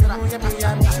 me, who ya me,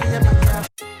 chi me,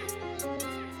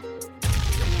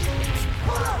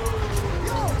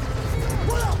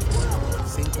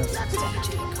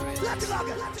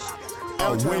 A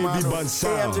wavy bun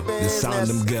sound, the sound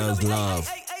them girls love.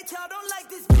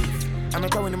 I'm a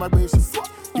going in my bases.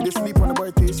 You just sleep on the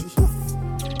boy tasty.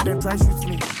 Then try shoot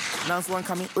me. Now one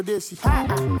coming, Odeshi.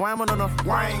 Why am I not?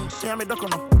 Wine. Me am a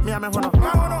docono. Me am a hono.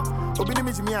 Obini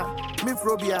me, me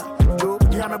frobia. Joe,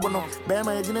 me am a bono. Bear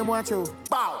my engine watcho.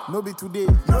 Bow. No be today.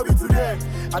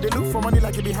 I dey look for money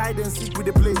like you be hide and seek with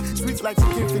the play. Sweet like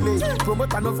chicken fillet.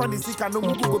 Promote and no funny sick and no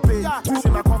Google pay.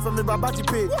 Pushing my come from me, Babaji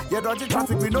pay. Yeah, dodgy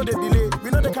traffic, we know the delay. We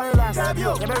know the carry last.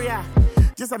 Maria.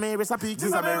 Just a me recipe,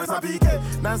 just a me recipe.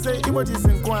 Now say emojis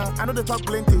in Kwan, I know they talk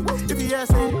plenty. If you hear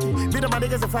say, be the man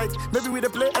niggas a fight, maybe we the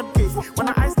play MK. When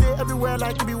I stay everywhere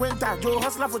like it be winter, Joe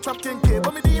hustler for chop king K.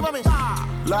 But me di mami,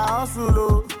 la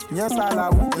hustlo, yes I la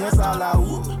woo, yes I la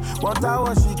woo. One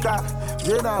tower shika,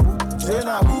 jenabu,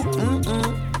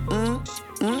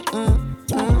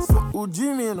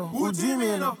 Ujimino,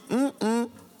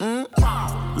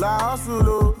 La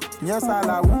hustlo, yes I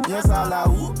la woo, yes I la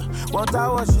woo. One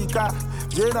tower shika,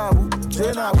 jenabu,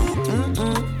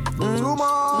 too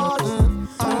much.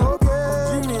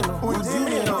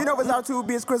 You know, without 2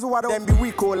 beers, Chris Water, then be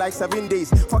weak, like 7 days.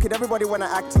 Fuck it, everybody wanna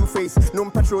act two-faced. No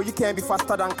petrol, you can't be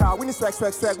faster than car. When you swag,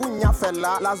 when ya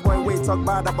fella. Last boy, wait, talk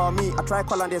bad about me. I try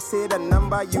call and they say the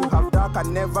number you have dark, I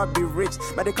never be rich.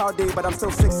 Medical day, but I'm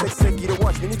still sick. You don't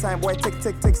watch, anytime, boy,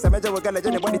 tick. Some major will get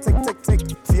legend, anybody tick.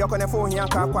 See your on the phone here,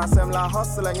 can't pass them, la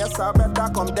hustle, and yes, I bet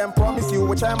that come. Them promise you,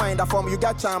 which I mind, that form you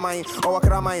got charm mine, or what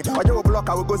can I mind? Or you will block,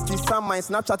 I will go see some mine,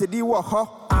 Snapchat, the war,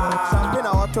 champagne,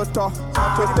 or toto,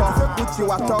 Gucci,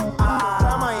 what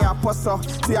Chama ya poso,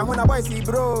 see I'm when a boy see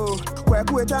bro. Where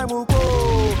good time will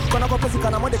go. Gonna go pussy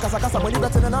can among the casa when you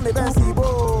better than I'm a Benzi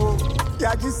bo.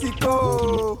 Ya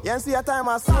Jessico, yes, see a time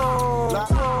I saw.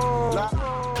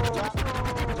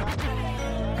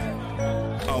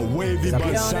 A wavy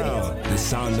but sound, the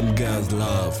sound them girls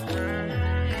love.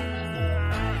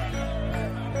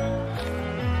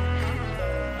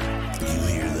 You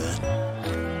hear that?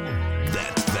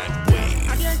 That's that wave.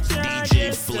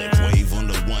 DJ Flip wave on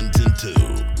the 1s and 2.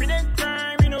 We didn't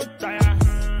time, we no tire.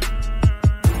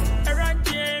 Around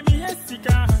here, me a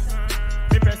sika.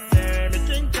 Me press, me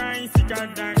king kind sika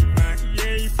down.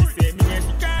 Yeah, if you say me a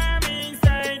sika, me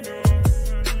say no.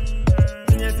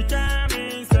 Me a sika, me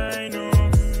say no.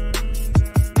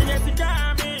 Me a sika,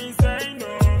 me say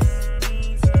no.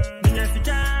 Me a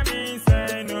sika, me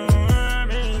say no.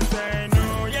 Me say no.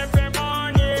 Yeah, for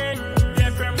money,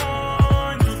 yeah, for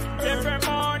money, yeah, for money, yeah, for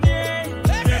money.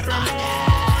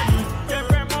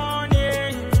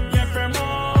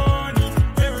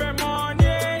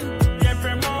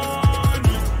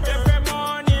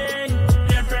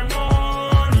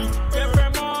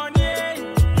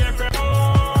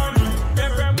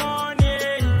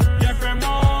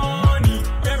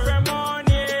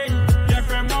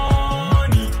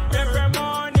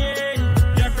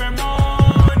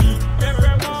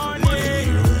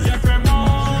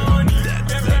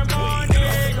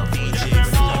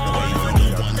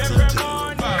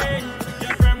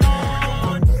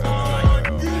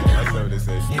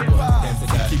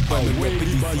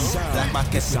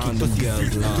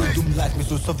 Like me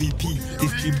so VP,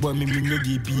 this street boy me no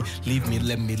DB. Leave me,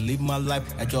 let me live my life.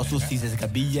 I just so see this can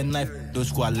be a knife. Those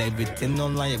who are everything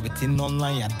online,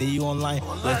 I day online.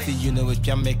 Let's see you know with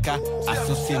Jamaica. I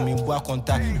so see me work on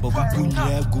that. But we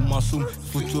punya go masum.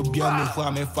 Futu bia me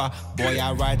for me fa. Boy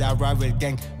I ride with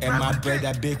gang. And my bread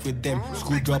I bake with them.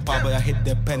 School drop out but I hit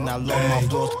the pen. I love my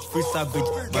doors. Free savage.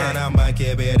 Man I'm back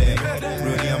here baby.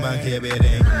 Rudy I'm back here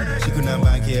baby. She couldn't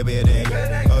back here baby.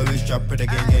 Always drop it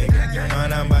again.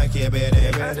 Man I'm back here baby.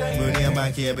 Rudy I'm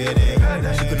back here baby.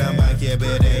 She couldn't back here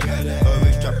baby.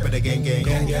 Always drop it again. Gang.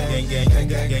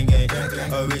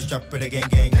 Always drop it again.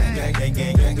 Gang.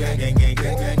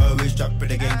 Always drop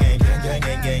it again. Gang.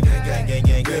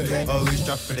 Always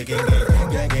drop it again.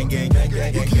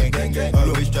 Gang.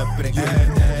 Always drop it again.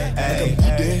 I can be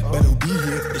there, but I'll be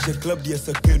here. It's a club, yes,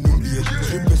 I can't know here.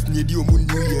 Strippers near the moon,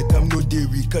 yet I'm no day,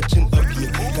 we catching up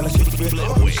here. Can I shake it?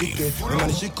 I'm shaking. I'm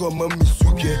gonna shake on mommy,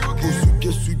 suke. Me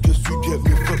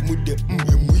fuck with the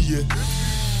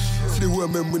see the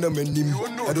woman when I'm in him.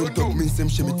 I don't talk me same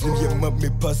shit, me yeah, me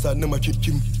pass out, now I treat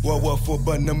him. Wow, for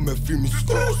ban, I'm a free me.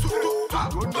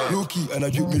 Low key, and I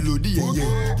drip me low,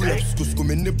 yeah. Pull up, scoop,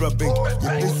 me nibra bank.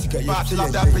 But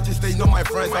love that bitches, they know my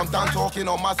friends. I'm done talking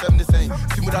on my 7 the same.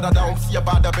 See me that down, see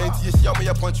about the bench. You see me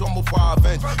a punch on before I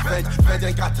vent. Vent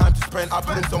ain't got time to spend. I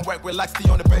put in some work, relax, stay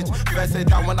on the bench. Vent say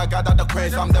down when I got out the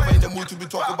craze. I'm never in the mood to be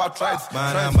talking about trends.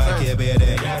 Man, I'm back here, baby.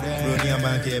 Rudy, I'm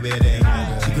back here, baby.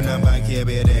 She couldn't back here,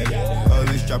 baby.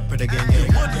 Always drop it again.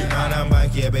 Man, I'm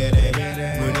back here, baby.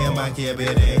 Rudy, I'm back here,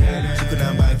 baby. She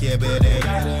couldn't back here, baby.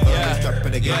 Always drop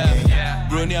it again.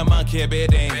 Brony a man ke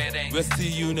beden. Westi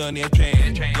you no near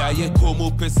train. Ya ye komo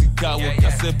pesika wo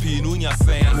kase pinu nya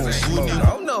sen. I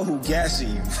don't know who gassing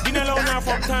you. Been alone now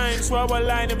for time, so I will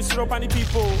line and syrup on the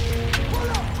people.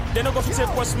 They no go for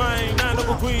take what's mine, nah no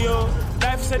go agree yo.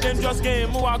 Life is a dangerous game,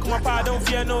 move out come apart, don't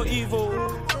fear no evil.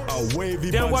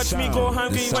 Then watch me go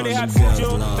hungry when they had food,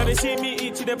 yo. Now they see me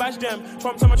eat till they bash them.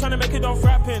 From time I'm trying to make it off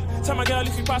rapping. Tell my girl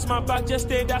if you pass my back, just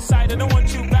stay that side. I don't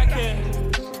want you back here.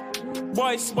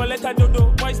 Boys, but let her do,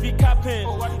 boys be capping.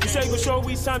 You say you go show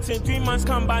we something, 3 months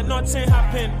come by, nothing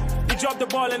happen. You drop the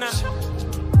ball and I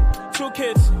 2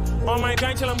 kids. On my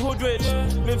grind till I'm hood rich.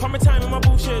 Been from my time in my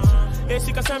bullshit. They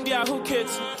sick as I'm there, who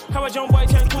kids? How a young boy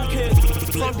 10 cool kids.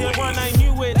 From day one I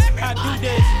knew it, I do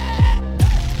this.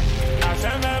 I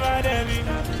stand by Debbie.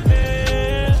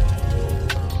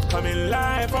 Coming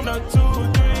live from the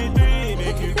 233.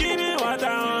 Make you give me what I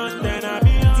want, then I be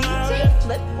on my way. DJ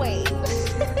Flip Wave.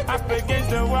 Up against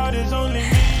the world is only me.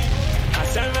 I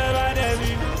stand by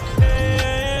Debbie.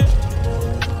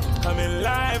 Coming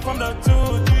live from the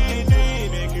 233.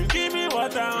 Make you give me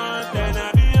what I want, then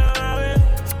I be on my way.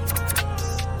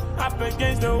 Up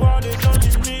against the world is only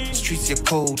me. Streets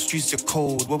are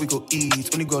cold, what we go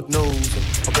eat, only God knows.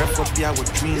 A breath up the our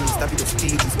dreams, that be the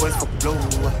steeds, boys for blow.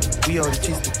 We all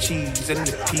chase the cheese and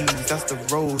the peas, that's the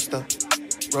roaster.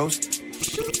 Roast.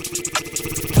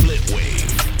 Flip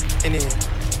Wave. In it,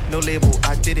 no label,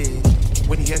 I did it.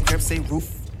 When you hear crap say roof,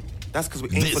 that's cause we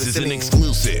aim for the This is ceiling. an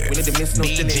exclusive We need to miss no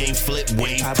DJ Flip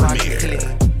Wave premiere.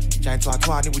 premiere. Giant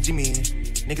twat with Jimmy.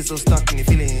 Niggas so stuck in the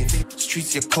feeling.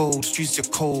 Streets are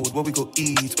cold, what we go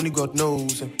eat, only God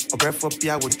knows. A breath up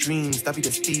the our dreams, that be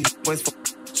the steed. Boys for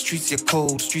streets are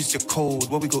cold,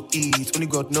 what we go eat, only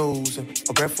God knows.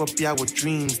 A breath up the our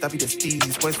dreams, that be the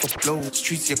steeds. Boys for blow.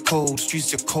 Streets are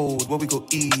cold, what we go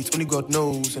eat, only God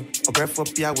knows. A breath up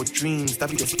the our dreams,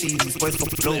 that be the steeds. Boys for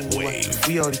blow.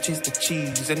 We all chase the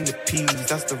cheese and the peas,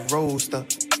 that's the roaster.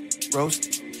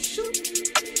 Roast.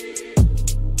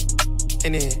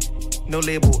 In it. No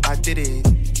label, I did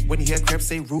it. When you hear crap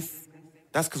say roof,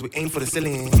 that's cause we aim for the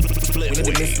ceiling. We need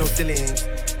to miss no ceilings.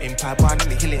 Aim pie bar in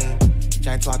the healing.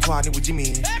 Giant twat with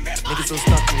Jimmy. Niggas so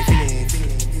stuck in the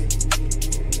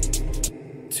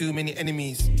feelings. Too many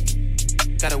enemies.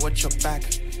 Gotta watch your back.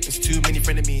 There's too many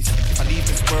frenemies. If I leave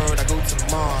this world, I go to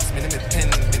Mars. Man, I'm a pen,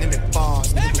 man, I'm a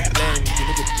boss. Nigga with blend, you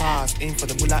nigga pass. Aim for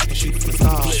the moolah and shoot for the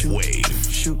stars.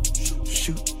 Shoot.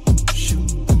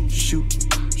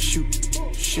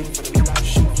 Shoot for the moolah.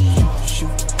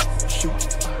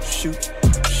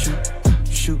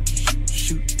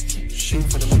 Shoot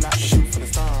for the moolah. Shoot for the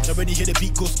stars. You already hear the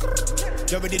beat go skrrr.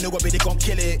 You already know what they gon'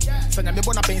 kill it. So now me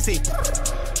wanna bang say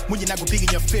when you not go big in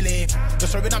your feeling.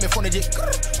 Just sorry now me phone it.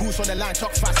 Goose on the line,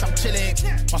 talk fast, I'm chilling.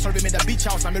 My sorry me the beach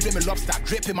house, now me rim me lobster,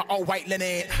 drip in my all white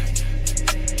linen.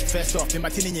 First off, me my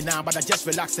tin in now, but I just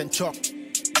relax and chop.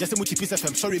 Just a multi-piece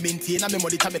FM, sorry maintain, I'm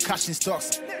money time me cash in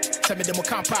stocks. Tell me them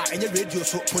can't part and your radio,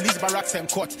 so police barracks and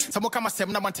court. Some come and say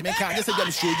I want to make just say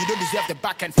you show you don't deserve the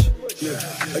back end. Yeah,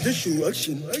 I just show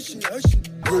action.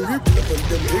 Go rip up on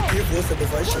them, AK for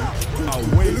satisfaction. A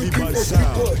wavy bud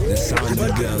sound, the sound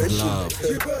of girls love.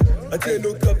 I tell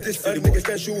no cap this and niggas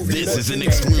can show. This is an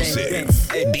exclusive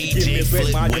DJ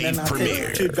Flip Wave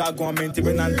premiere. Tu dragon menti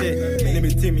benante. Name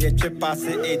team ye chip pass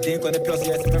it, ain't gonna plus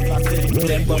yes me flat.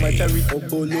 Them bomb my terry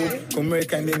obolo. Come here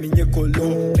can me me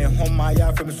colo. Me home my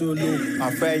ya from solo.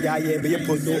 My friend ya ye be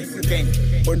polo. Gang.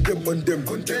 On them.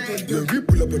 The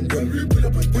ripple up on them.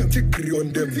 Put it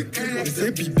on them. Say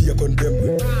BB on them.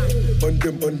 On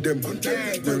them.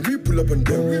 The ripple up on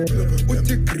them.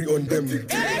 Put it on them.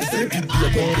 Say BB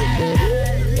on them.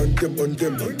 On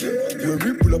them. The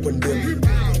ripple up on them.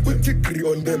 Put it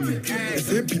on them.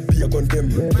 Say BB on them.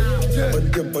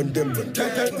 On them.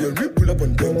 The ripple up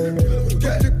on them.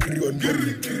 Put it on them.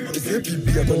 Say BB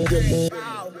on them.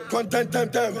 One time.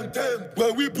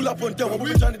 When we pull up on them, when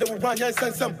we trying to run, yeah,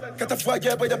 send some. Get a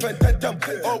fire by the pen, them.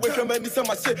 Always remind me some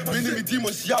my shit. We need me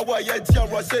demons, shower, yeah,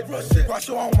 rush it. Crash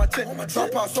on my check.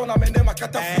 Drop out, son, I'm in them, I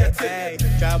got a hey,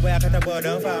 drop where I got a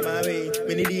bottom for my way.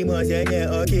 We need demons, yeah,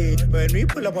 okay. When we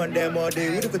pull up on them all day,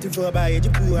 we do 54 by edge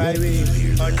of highway.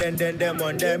 On them,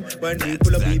 on them. When we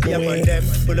pull up, we be up on them.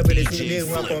 Pull up in the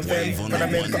ceiling, walk on them. When I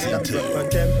make up on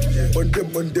them.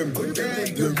 On them.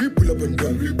 When we pull up on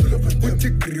them.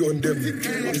 Put it on them.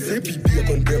 Say BB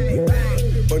on them.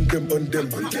 On them.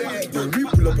 When we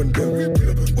pull up on them.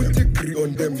 Put it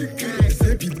on them.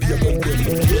 Say BB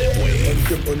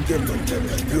on them. On them.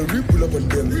 When we pull up on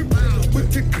them.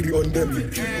 Put it on them.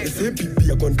 Say BB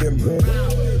on them.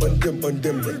 On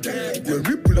them. When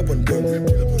we pull up on them.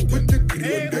 Put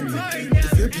it on them.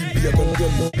 Say BB on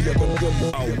them.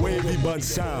 A wavy bud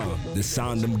sound, the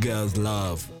sound them girls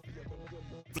love.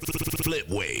 Flip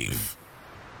Wave.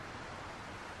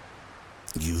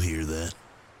 You hear that?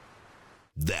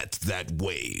 That's that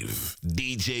wave.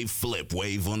 DJ Flip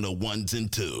Wave on the 1s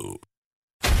and 2s.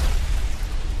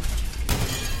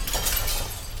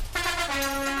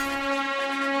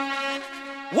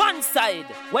 One side,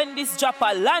 when this drop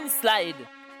a landslide.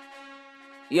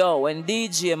 Yo, when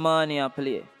DJ Mania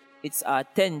play, it's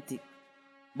authentic.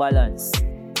 Balance.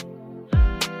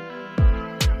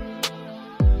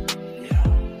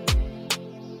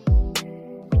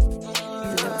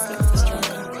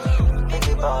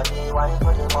 wine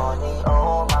for the money.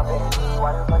 Oh my baby,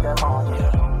 wine for the money.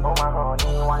 Oh my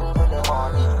honey, wine for the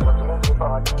money. Rotate the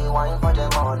body, wine for the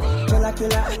money. Killer,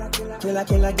 killer, killer,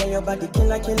 killer, get your body,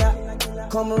 killer, killer.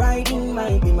 Come ride in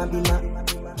my bima, bima.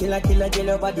 Killer, killer, get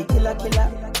your body, killer, killer.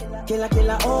 Killer,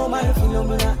 killer, oh my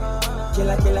phenomena.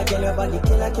 Killer, killer, get your body,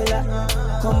 killer, killer.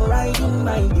 Come ride in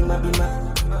my bima, bima.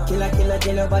 Killer, killer,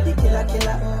 get your body, killer,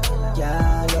 killer.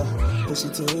 Yeah, yo, push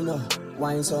it in,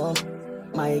 wine so.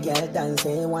 My girl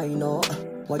dancing, wine up.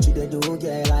 What you they do,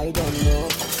 girl, I don't know.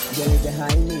 Girl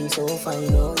behind me so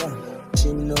fine, oh yeah.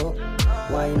 Chimno,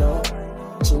 wine up.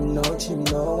 Chimno,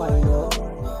 wine up.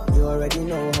 You already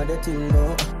know how the thing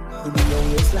go. You be your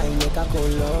waistline, make a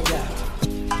cold love, yeah.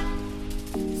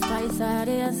 Spice out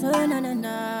there, so na na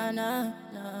na na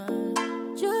na.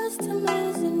 Just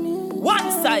amazing me.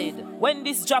 One side, when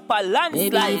this drop a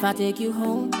landslide. Baby, if I take you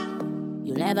home,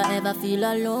 you'll never ever feel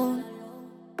alone.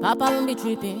 Papa won't be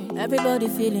tripping, everybody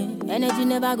feeling, energy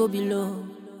never go below.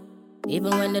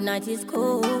 Even when the night is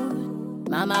cold,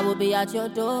 mama will be at your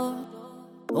door,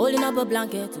 holding up a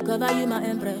blanket to cover you, my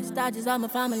empress. That is how my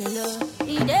family love.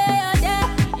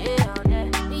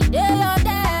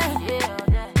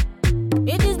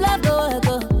 It is love go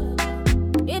echo.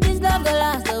 It is love go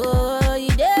last. Oh,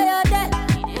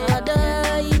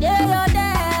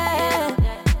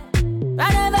 I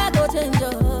never go change.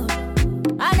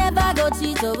 I never go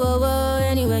cheat. Oh,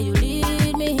 anywhere you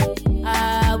lead me,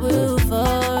 I will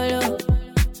follow.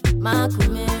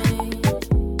 Makume.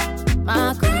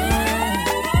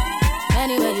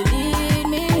 Anywhere you lead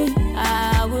me, I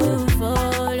will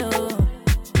follow.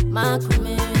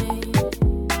 Makume.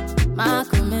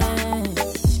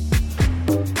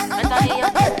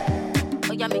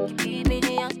 Oh, yeah, make you give me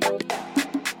the answer.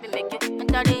 Me make you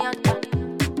enter the answer.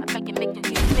 I make you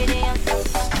give me the answer.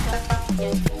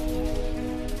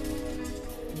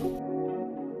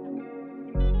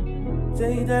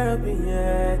 Say therapy,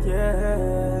 yeah.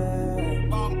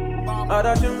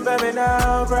 Other chimbe me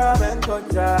now, bra, and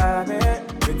kocha me.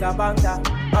 With a banga.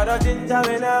 Other ginger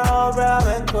me now, bra,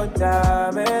 and kocha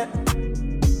me.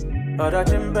 Other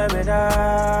chimbe me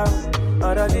now.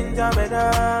 Other ginger me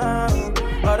now.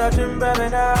 Other chimbe me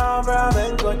now, bra,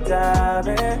 and kocha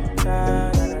me.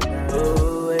 Oh,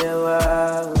 where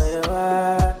you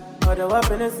are. Other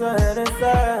weapon is on the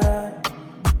side.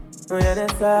 Oh, yeah, the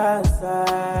side.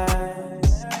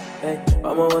 Hey,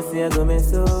 Mama was saying, go me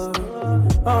so.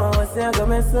 Mama was saying, go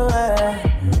me so.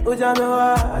 Uja me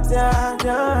wa, ja,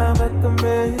 but come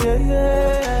here,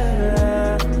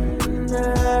 yeah.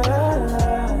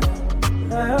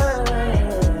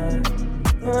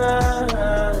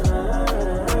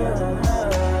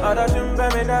 Other chimbe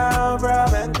me now, bra,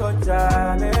 and kocha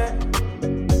me.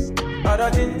 Other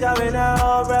ginger me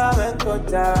now, bra, and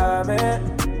kocha me.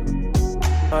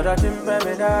 Other chimbe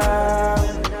me now.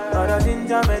 Other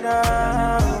ginger me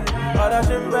now. Other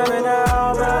chimbe me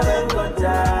now, bra, and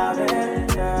kocha me.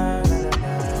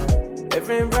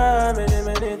 Every bra, me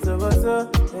need to go so,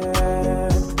 yeah.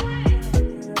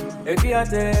 If you are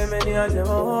telling me, yeah.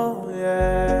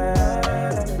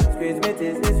 Squeeze me,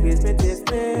 taste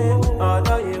me.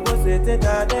 Although you was sitting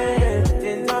down there,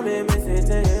 ginger me,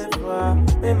 sitting here for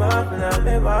me, my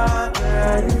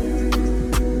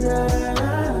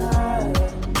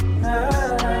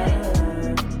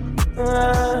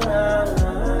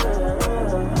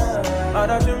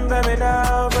Other chimbe me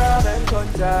now, bra, and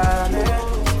kocha me.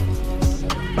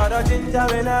 Other ginger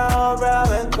me now, bra,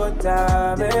 and kocha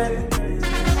me.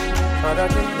 Other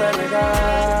chimbe me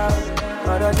now.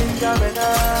 Other ginger me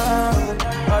now.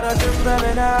 Other chimbe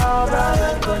me now, bra,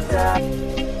 and kocha.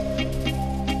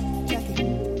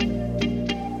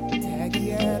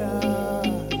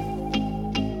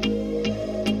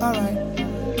 Alright,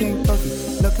 King Puffy,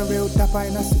 looking real dapper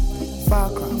in a suit. Far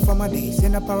cry from my days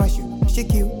in a parachute. She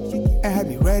cute, and had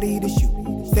me ready to shoot.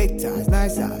 Thick ties,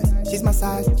 nice eyes. She's my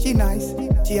size, she nice.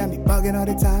 She had me bugging all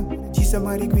the time. She's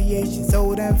somebody creation,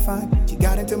 so damn fine. She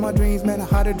got into my dreams, man,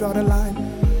 how to draw the line.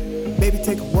 Baby,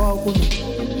 take a walk with me.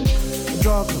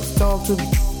 Draw close, talk to me.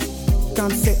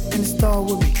 Come sit in the store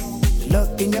with me. The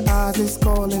look in your eyes is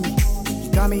calling me.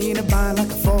 You got me in a bind like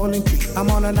a falling tree. I'm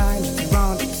on an island,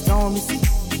 round it's stormy sea.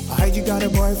 I heard you got a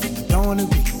boyfriend, I don't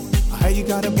agree. I heard you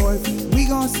got a boyfriend, we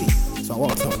gon' see. So I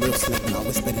walked on real slow and I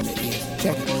whispered in the ear.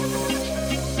 Check it.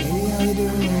 Baby, how we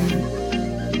doing?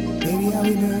 Baby, how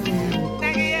we doing?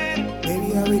 Baby,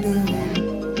 how we doing?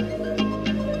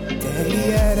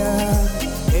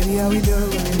 Baby, how we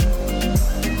doing?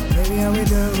 Baby, how we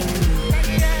doing?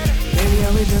 Baby,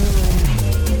 how we doing?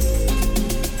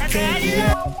 Take it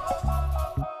out.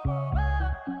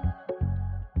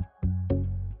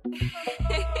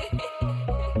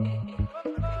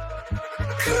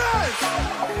 Cry!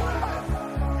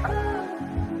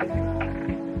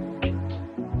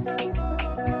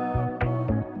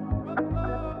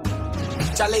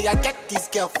 Charlie, I get this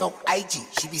girl from IG.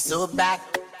 She be so bad.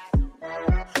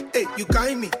 Hey, you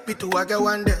kind me. Me too, I get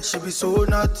one day. She be so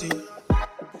naughty.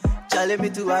 Charlie, me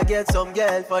too, I get some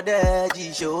girl for the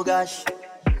G show, gosh.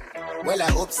 Well, I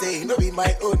hope say no be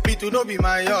my own. Me too, no be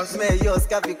my yours. Me yours,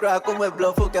 coffee crack, come with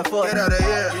bluff, okay, for. Get out of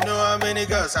here. You know how many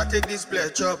girls I take this play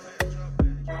chop.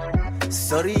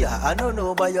 Sorry, I don't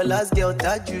know, but your last girl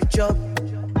that you chop.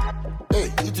 Hey,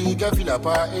 you two can feel a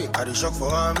part, hey. I the shock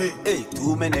for me. Hey,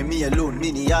 too many me alone,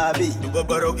 mini yabi. You go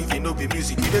borrow if you know be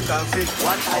music, you the cafe.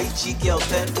 One IG girl,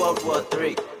 10 World War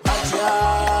 3.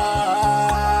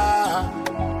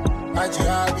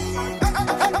 Ajabi,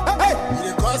 you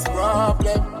the cause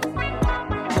problem.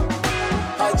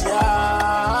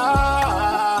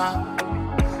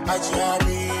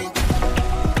 Ajabi,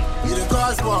 you the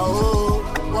cause wow.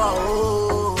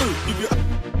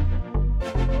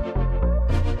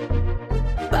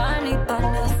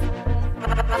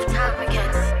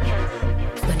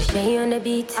 Stay on the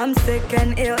beat. I'm sick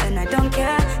and ill and I don't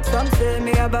care. Some say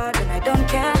me about and I don't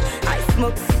care. I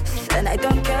smoke and I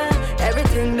don't care.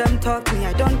 Everything them talk me,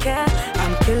 I don't care.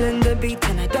 I'm killing the beat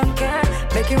and I don't care.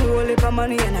 Making roll up of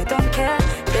money and I don't care.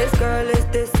 This girl is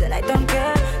this and I don't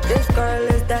care. This girl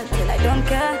is that and I don't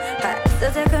care. So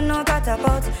take a no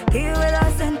catapult. Here with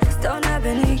us in Stone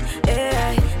Ebony.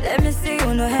 Yeah, let me see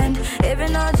you no hand.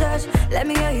 Even no judge, let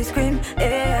me hear you scream.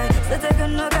 Yeah, so take a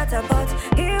no catapult.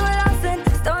 Here with us in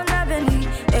Stone Ebony.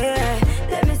 Yeah,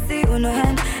 let me see you no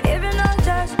hand. Even no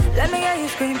judge, let me hear you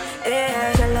scream.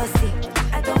 Yeah, jealousy,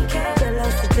 I don't care.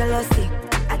 Jealousy,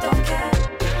 I don't care.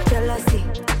 Jealousy,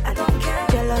 I don't care.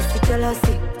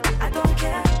 Jealousy, I don't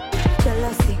care.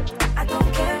 Jealousy, I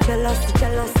don't care. Jealousy,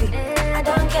 I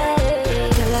don't care.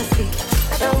 Jealousy,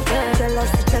 I don't care.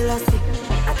 Jealousy,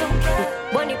 I don't care.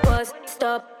 Bunny pause,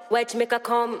 stop, watch make a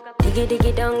come.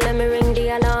 Diggy down, let me ring the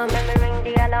alarm.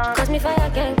 Cause me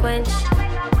fire can't quench.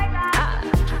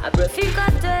 I prefer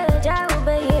cut ja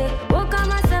obey. Woke up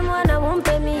my someone I won't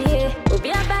pay me here. Obi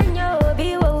a banyo,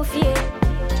 obi wo fear.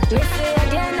 Me say I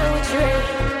didn't know which way.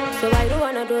 So why you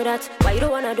wanna do that? Why you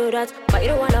wanna do that? Why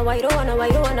you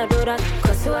wanna do that?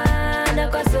 Cause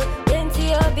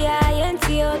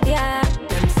Ethiopia.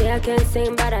 Them say I can't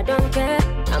sing but I don't care.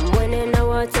 I'm winning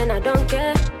awards and I don't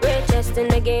care. Richest in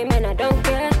the game and I don't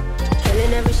care.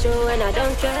 Killing every show and I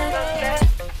don't care.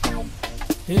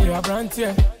 Hey, I brand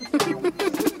here.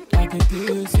 Like it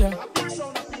is, yeah.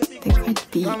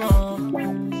 Come on.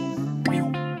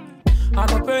 I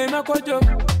don't pay my kojo.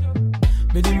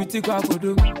 Me di miti kwa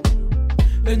kodo.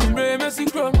 Enumre me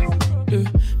sikro.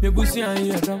 Me busi an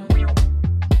ye drum.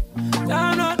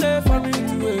 They're not there for me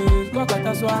to wait. Go get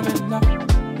us one and now.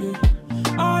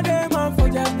 All day man for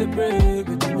just the break.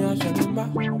 But me a shanimba.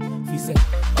 He said,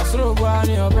 Asro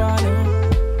bwani obwani.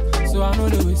 So I know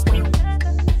the waste time.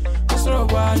 Asro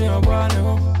bwani obwani.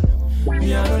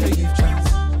 Me I know they give chance.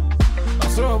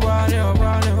 Asro bwani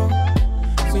obwani.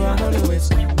 So I know the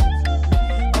waste time.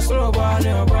 Asro bwani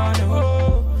obwani.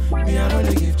 Me I know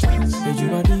they give chance. They do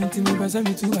not think to me but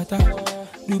me too better.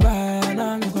 Dubai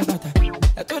na me go better.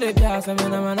 I told the girls I'm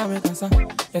in a man I'm a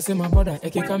yes, my brother, I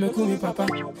can't come me papa.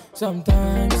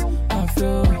 Sometimes I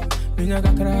feel when I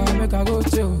cry, make I go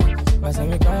chill. But I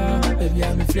make a baby,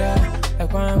 I'm free. I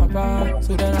can't papa,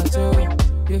 so then I chill.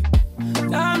 Yeah,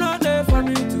 they're not there for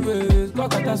me to waste. Go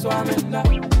get us one in that.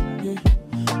 Yeah,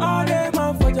 all day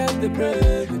man for just the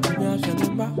break. With me I should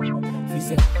remember. He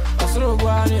said, I saw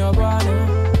one in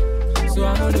so I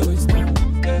know the waste time.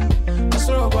 I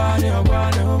saw one in me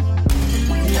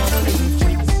I know the waste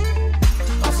time.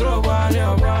 So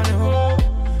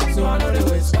I know the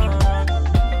way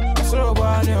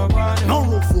now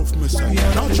rough me say,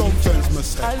 now jump fence me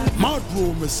say, mad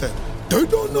roll me say. They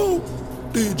don't know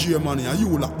DJ Money and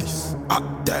you like this. Ah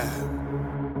damn.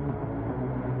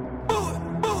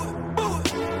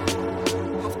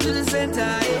 Move to the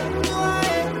center, yeah.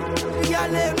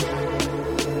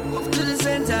 Move to the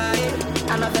center,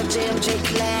 yeah. Another JMJ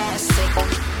classic.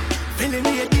 Feeling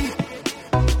me deep.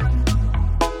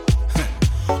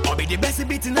 The best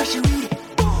beat in Ashiri,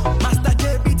 Master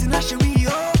J beat in Ashiri,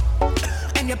 oh.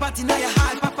 And your party now you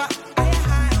high, papa.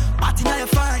 Party now you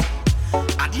fine.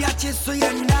 Adi ache so you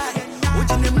and I.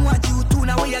 Ujine muaji utu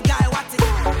na we a guy what it.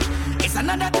 It's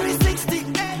another 360.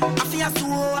 Afia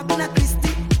suo abuna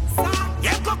Christy.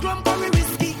 Yeah, go clump for me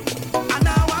risky. And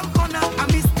now I'm gonna I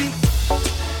missed it.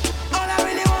 All I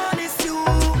really want is you.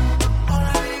 All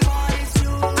I really want is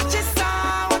you. I just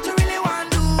saw what you really want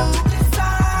to do.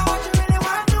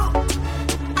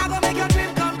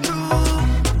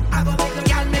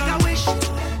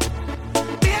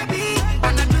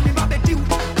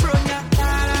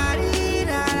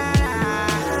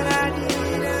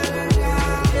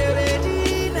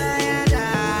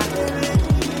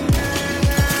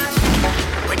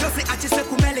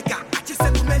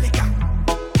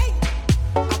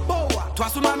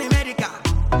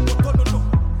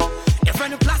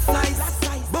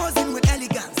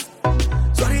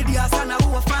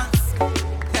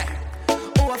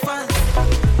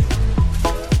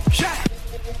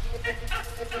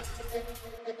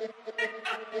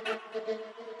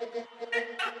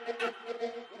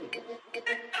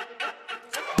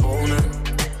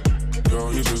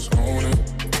 body, just own it.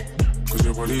 Cause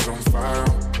your body's on fire.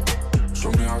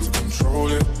 Show me how to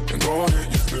control it. Then go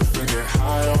hit your spliff and get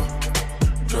higher.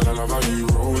 Girl, I love how you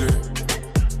roll it.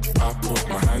 I put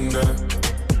my hand there.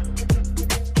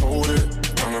 Hold it,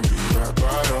 I'ma be right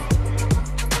by you.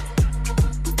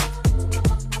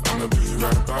 I'ma be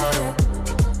right by you.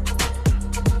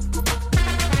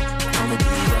 I'ma be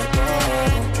right by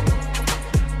you.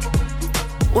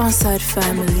 One side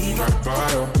family.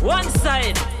 One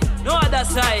side, no other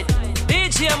side.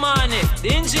 DJ Money,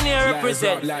 the engineer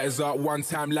represent. Lighters up, one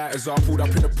time lighters up. Pulled up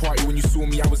in the party when you saw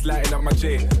me, I was lighting up my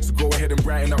J. So go ahead and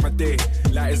brighten up my day.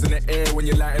 Lighters in the air when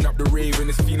you're lighting up the rave. And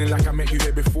it's feeling like I met you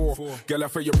here before. Girl, I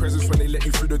felt your presence when they let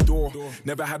you through the door.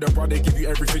 Never had a brother give you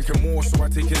everything and more. So I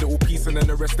take a little piece and then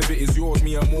the rest of it is yours,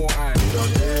 me and more. I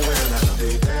don't care when I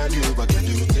they tell you, but can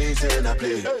do things and I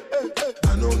play.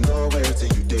 I don't know where till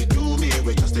you they do me,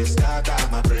 we just they start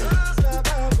out my brain.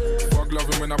 Fuck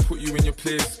loving when I put you in your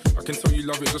place. I can tell you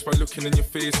love it just by looking in your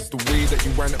face. It's the way that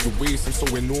you wind up the waist. I'm so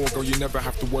in awe, girl, you never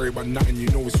have to worry about nothing. You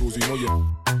know it's yours, you know you.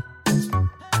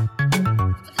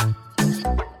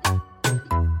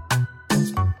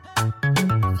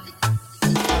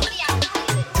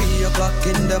 3 o'clock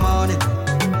in the morning,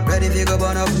 ready to go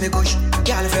burn up me kush.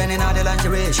 Girlfriend in the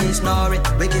lingerie, she snoring.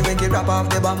 Wicky wicky wrap off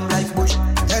the bomb like bush.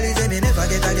 Tell you say me never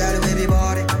get a girl with me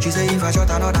body. She say if I shot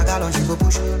another gallon, she go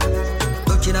push.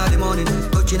 Touching all the morning,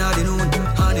 touching all the noon,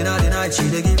 hand in all the night, she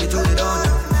dey give it to the dawn.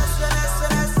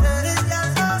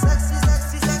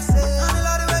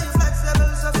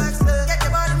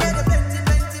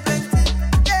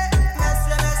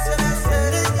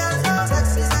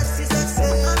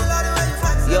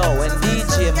 Yo, when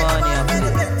DJ Money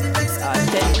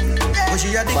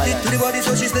she addicted to the body,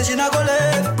 so she says she not go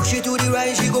left. Push it to the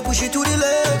right, she go push it to the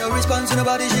left. No response to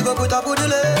nobody, she go put up to the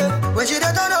left. When she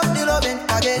dey turn up the loving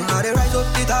again, now they rise up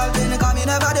the tall thing, call me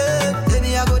never dead. Tell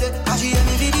me I go dead, cause she hear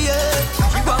me video.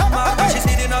 She want mad, but she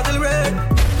see the nozzle red.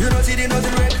 You know see the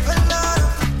nozzle red.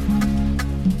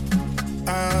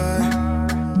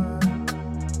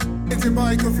 It's a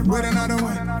boy, Kofi, with another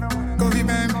one. Kofi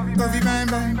bang, Kofi bang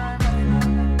bang.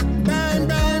 Bang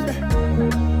bang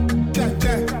bang. Check,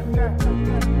 check.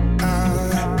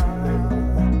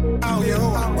 Oh, yeah,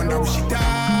 I wonder if she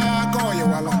die. Go, yeah,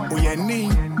 wala. Oh, yeah, knee.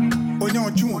 Oh, yeah,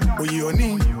 June. Oh, yeah,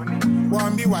 knee.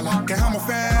 One be wala. Can have my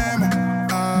fam.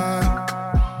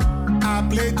 I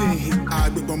play J. I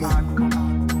be Bomo.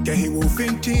 Can he will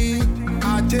think tea.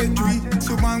 I take 3.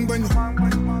 So, man, when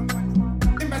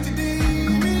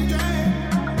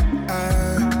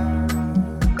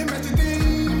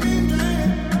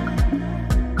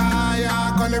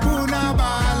Kolebuna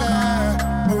bale,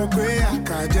 okwe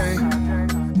akaje.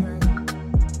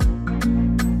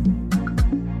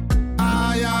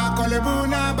 Aya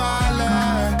kolebuna bale,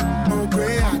 okwe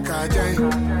akaje.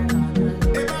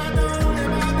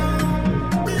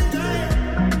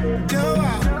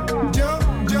 Joa,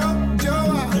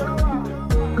 Joa,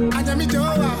 Ajami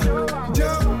Joa,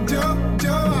 Joa.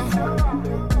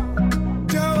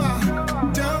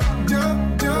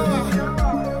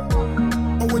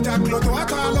 Cloto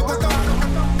ata lokoto,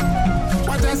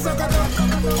 waja sokoto.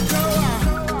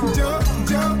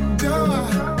 Joa,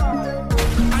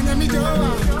 Anyami Joa.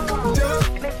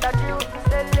 Mr. Blue,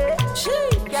 Sele,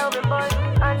 Calvin Boy,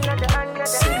 another.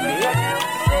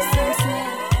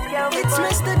 It's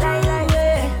Mr. Dream.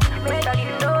 Make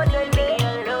you know leave me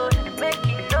alone. Make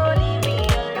you know leave me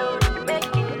alone.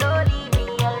 Make you know leave me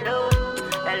alone.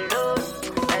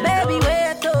 Baby,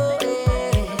 wait,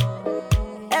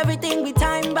 everything be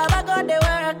time, Baba God the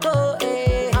work,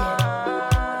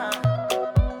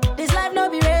 This life no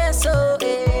be race, so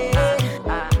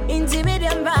intimate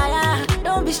and fire,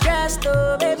 don't be stressed,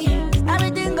 baby.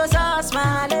 Everything goes all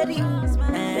smile, lady.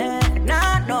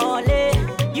 Not only,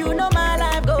 you know my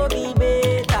life go be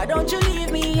better. Don't you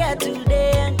leave me here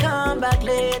today and come back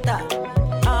later.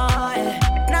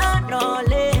 Not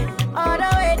only, all the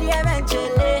way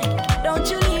eventually. Don't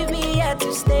you leave me here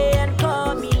to stay and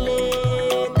call me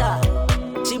later.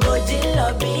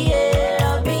 Love me, yeah.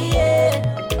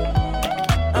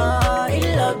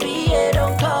 Love me, yeah,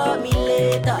 don't call me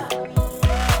later.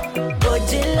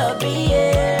 But you love me,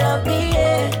 yeah.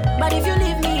 But if you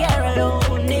leave me here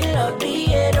alone, you love me,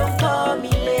 yeah, don't call me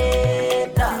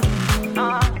later.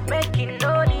 Make you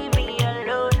no leave me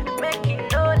alone. Make you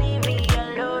no leave me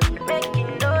alone. Make you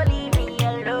no leave me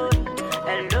alone.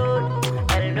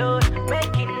 Alone.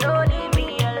 Make you no leave me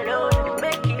alone.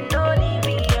 Make you no leave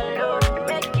me alone.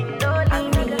 Make you no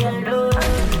leave me alone.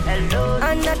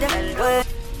 Another way.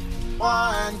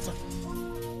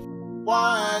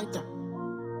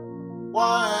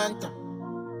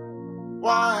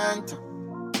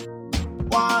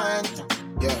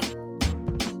 Yeah.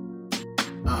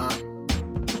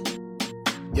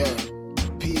 Yeah.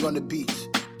 P on the beat.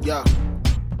 Yeah.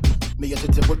 Me at a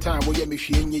table time where me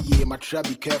she in ye, my try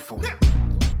be careful.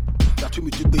 That to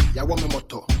me to be, I want me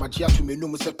motto. My chia to me no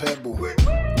more pebble.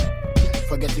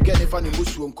 Forget again if I need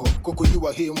Muswunko. Coco, you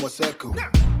are here in circle.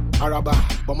 Araba,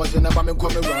 but my never been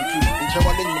coming around too. In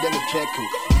Chawaling, then a check.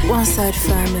 One side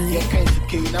family. Yeah, can't see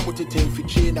Kane, I'm with the 10 for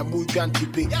chain, I'm moving to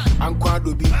pay. I'm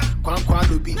Quadobi,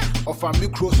 or family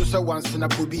crosses once in a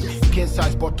puppy. King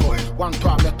size bottle, one to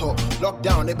a metal.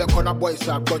 Lockdown, never corner boys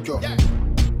are Bojo.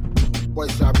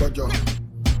 Boys are Bojo.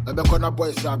 Never corner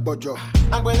boys are Bojo.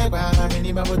 I'm going to buy a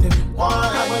minimum with him.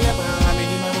 I'm going to buy a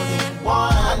minimum with him.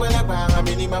 I'm going to buy a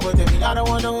minimum with him. I don't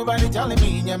want nobody telling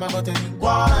me, I'm about to.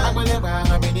 I'm going to buy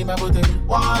a minimum with him.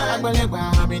 I'm going to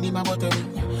buy a minimum with him.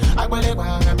 I'm going to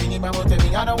buy a minimum with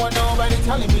him. I don't want nobody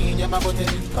telling me, I'm about to.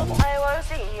 Come on. I want to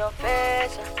see your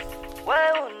face.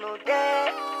 Why would no day?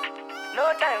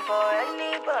 No time for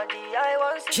anybody. I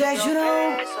want to see your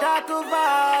face. Start to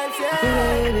vibes, yeah.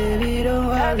 Baby, don't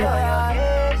worry. I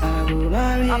will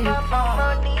marry you.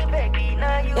 Money, baby,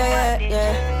 now you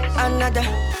yeah. Another.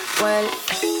 Well,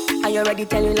 are you ready?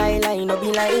 Tell you lie, no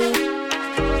be lying.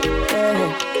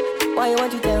 Yeah. Why you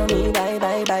want to tell me bye?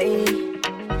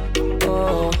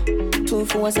 Oh,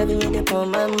 247 you dey on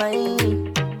my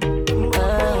mind.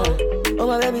 Oh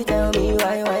my baby, tell me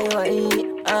why?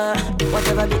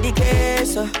 Whatever be the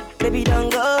case, so baby don't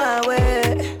go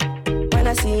away. When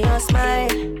I see your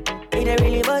smile, it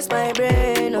really bust my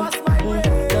brain.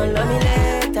 Don't love me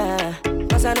later,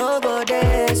 cause I know go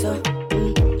there. So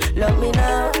love me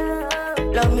now,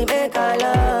 love me make I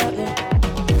love you.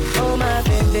 Oh my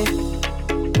baby,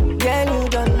 girl you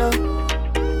don't know.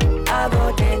 I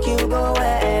go take you go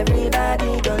where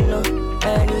everybody don't know.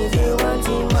 And if you want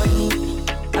money,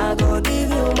 I go give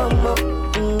you mama.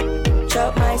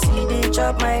 Chop my CD,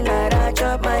 chop my naira,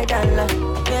 chop my dollar.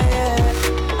 Yeah.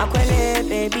 Akwele,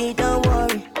 baby, don't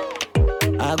worry.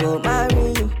 I go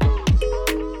marry you.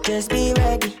 Just be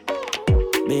ready.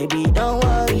 Baby, don't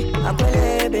worry.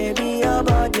 Akwele, baby, your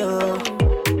body.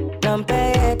 Don't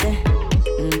pay it.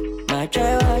 My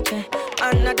watch.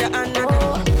 Another.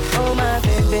 Oh, my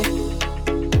baby.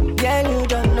 Girl, you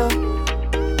don't know.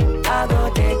 I go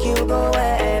take you go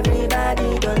where everybody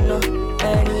don't know.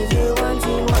 And if you want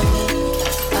money,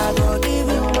 I go give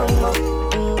you more.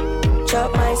 Chop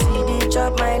my CD,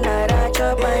 chop my naira,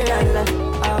 chop my dollar.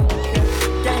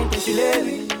 Can't think she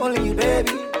lady, only you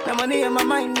baby. The money in my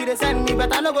mind, you send me,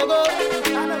 but I no go.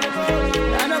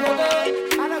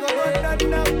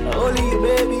 Only you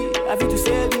baby, I feel to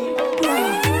save me.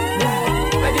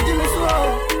 But you me slow,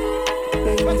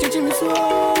 but you me slow.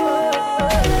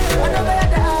 I know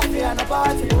better happy and a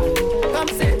party. Come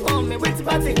sit on me with the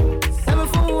party.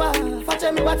 Fetch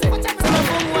me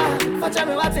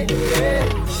what it.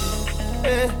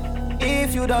 If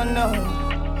you don't know,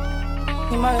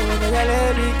 you might want to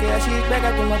get she back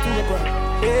at the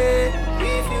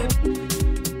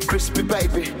crispy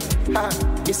baby,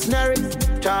 it's Neri,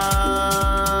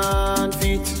 John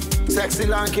feet, sexy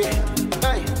lanky,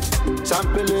 hey,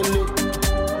 sample lily,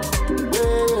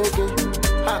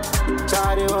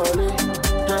 Charlie Wally,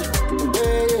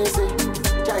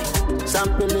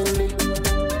 sample lily.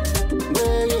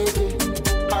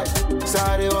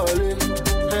 Sorry, Wally.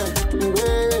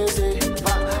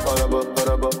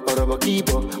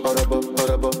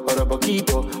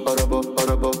 Keepo.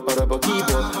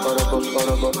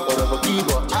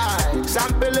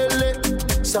 Sample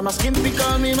some skin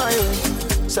become me my own.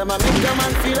 Some make a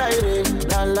man feel like it.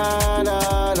 La.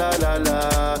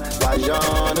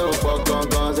 Vajan, oh, fuck,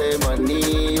 gon' say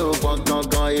money, oh, fuck,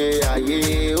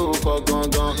 yeah, oh, fuck,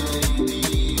 gon'.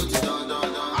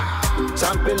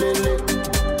 Sample baby,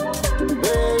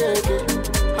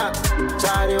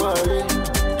 sorry, Wally,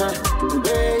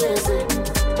 baby,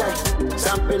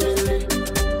 sample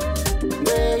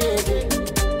baby,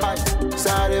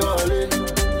 sorry, Wally,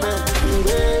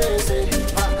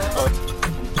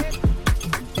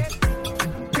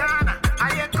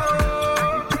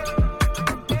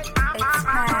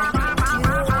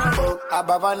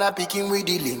 Abavana picking with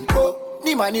the linko.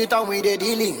 Ni man you town with the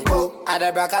linko.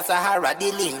 Adabraka Sahara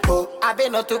the linko. I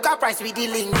been not took a price with the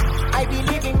link. I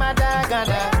believe in my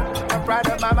dagana. I'm proud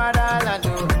of my motherland.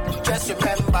 Just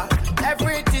remember,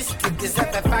 every district is a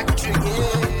factory.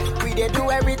 Yeah. We they do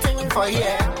everything for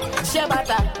here. Shea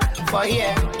butter for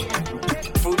here.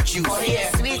 Fruit juice for here.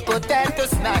 Sweet potato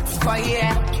snacks for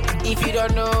here. If you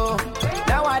don't know,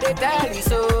 now I they tell you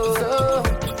so.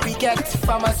 We get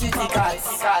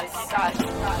pharmaceuticals.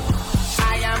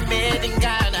 I am made in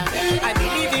Ghana. I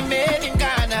believe in made in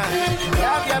Ghana. We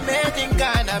have your made in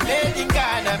Ghana, made in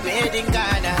Ghana, made in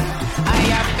Ghana.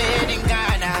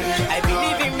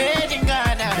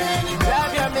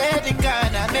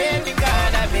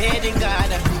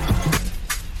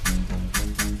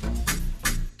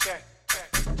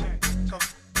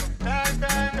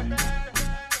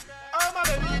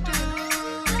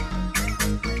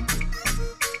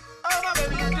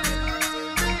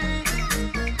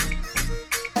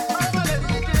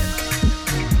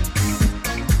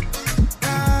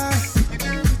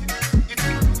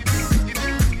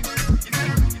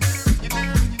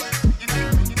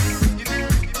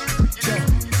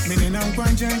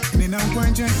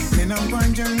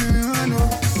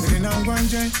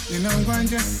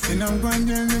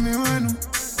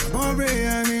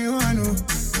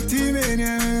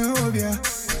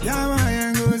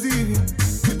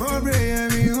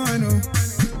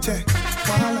 Check,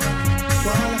 wala,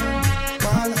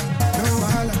 no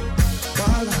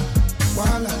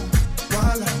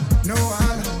wala, no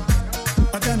wala.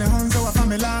 I tell the Honzo a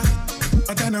family, I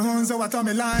tell the Honzo a tell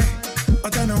me lie, I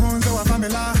tell the Honzo a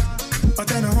family, I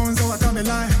tell the Honzo a tell me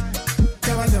lie.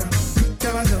 Kevajo,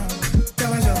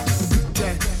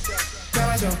 check,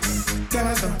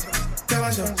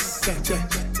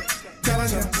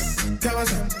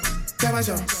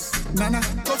 Kevajo, Nana,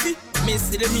 coffee, Miss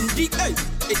the Mindy,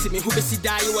 it's me who see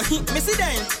die or he, Missy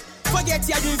Dan. Forget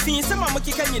you doing things, some mama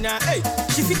kicking you now,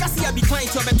 She think I see I be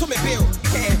client to me bill.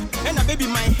 And a baby,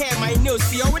 my hair, my nails,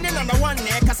 see, I went in on the one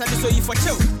neck, cause I do so you for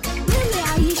chill. Really,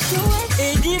 are you sure?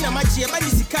 Dina Machi, but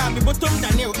this car, me bottom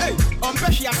Daniel, on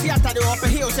Pressure, see at the upper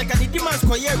hill, second the demands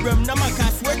for your room,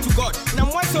 Namaka, swear to God. Now,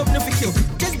 what's up, no kill?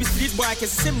 Just be street boy, I can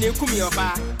see me, Kumi or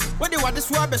bar. What they want to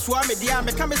swab a swam, me, dear,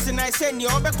 me come and I send you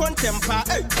over contempa.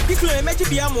 People may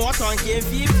be a more on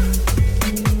game.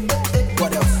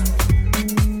 What else?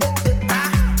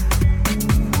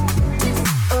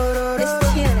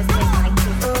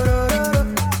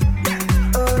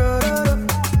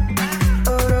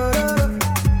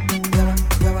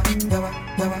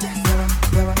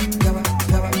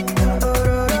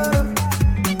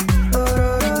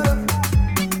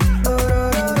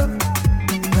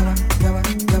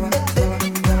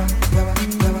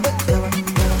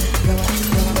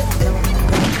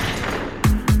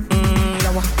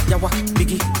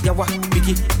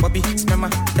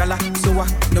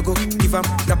 No go give am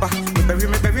gaba. Me bury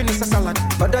is a salad.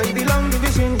 But I belong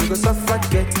division, you go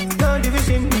suffragette. No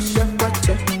division, you chef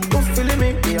watcher. Who feeling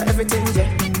me? We are everything, yeah.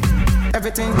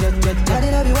 Everything, yeah. I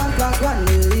didn't be 1 + 1,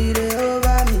 you lead it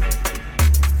over me.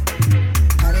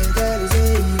 I didn't tell you,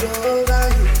 say you go over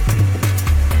you.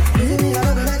 You see me, I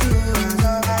don't let you go.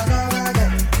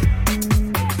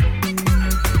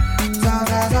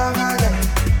 Suffragette.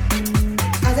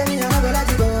 I said me, I don't let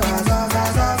you go.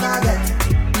 Suffragette.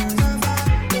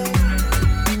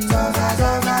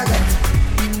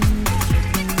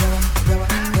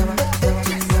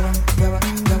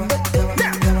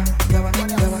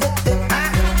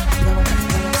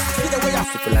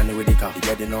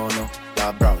 No,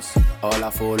 that browse, all I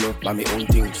follow, by me own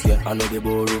things, yeah, I know they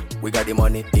borrow. We got the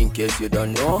money, in case you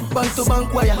don't know. Bank to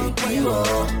bank wire, all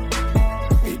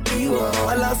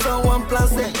I saw one plan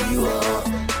say,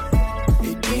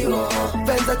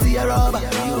 Venza to your rubber,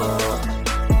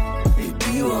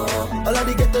 all of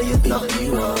the ghetto youth know,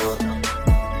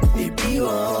 you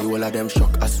all of them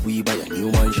shock as we buy a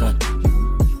new mansion.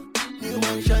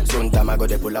 Sometime I got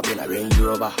to pull up in a Range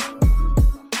Rover.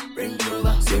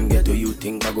 Same ghetto you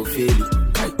think I go fail it.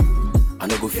 I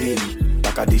no go fail it.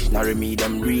 Like a dictionary me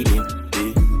them reading.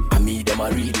 I me them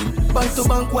a reading. Bank to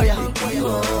bank wire. All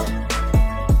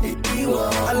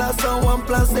I saw one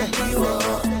plan say.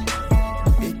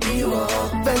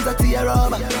 Venza to your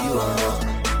rubber.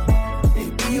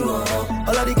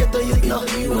 All of the ghetto you know.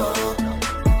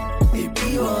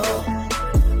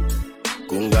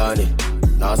 Kungani,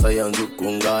 Nasa Yanzu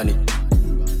Kungani,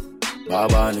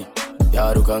 Babani.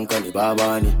 Yaru kankani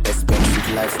babani, expensive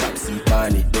lifestyle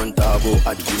sipani. Don't talk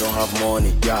about you don't have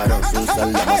money. Yaru sun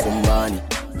salama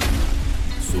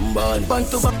sumbani.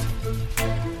 Bantu ba.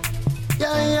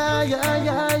 Yeah.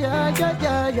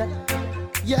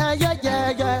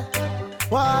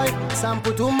 Why?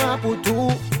 Samputuma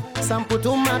putu,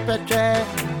 samputuma petre,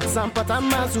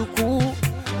 sampatama zuku.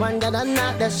 Wanda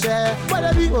na deshe.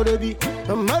 Wadabi,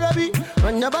 madabi,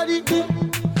 nobody.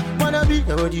 Wanna be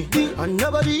nobody, and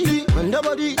nobody,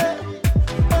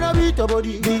 wanna be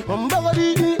nobody, one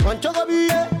body, one chocobi,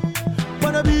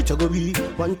 wanna be chocobi,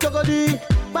 one chocody,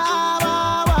 ba,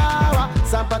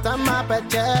 Sampatama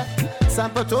peche,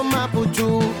 Sampatoma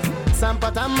puchu,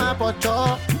 Sampatama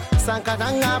pocho,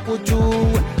 Sankatanga puchu,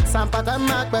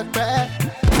 Sampatama pepe,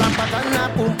 Sampatana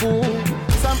pumpu,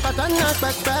 Sampatana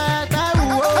pepe,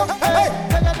 hey.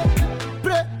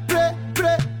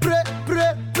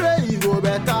 You go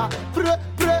better,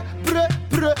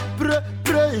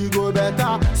 you go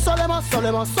better. Solema, you go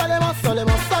better.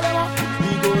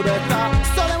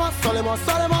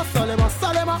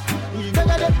 Solema. You go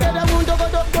better, mundo go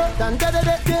do, dan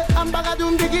de.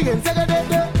 Ambagadum digin,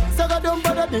 sagadum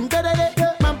badum de.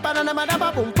 Mampana na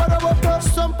madaba bum poro,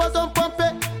 sompo pompe,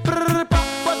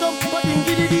 podom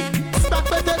podingidi. Back,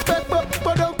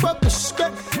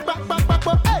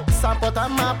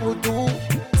 Sampatama putu.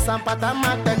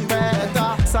 Sampatama tekbeta,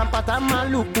 sampatama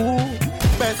lupu,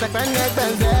 pese kwene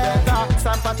benzeta.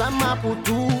 Sang patang ma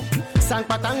putu, sang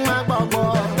patang ma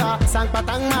bogota, sang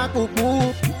patang ma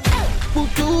kuku.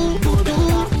 Putu, putu.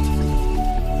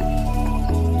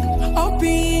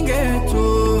 Opingeto.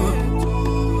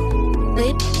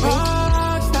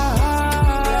 Rockstar.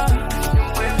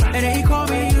 And they call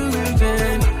me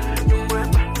Eugene.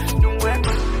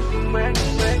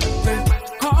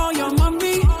 Call your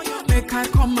mommy, make I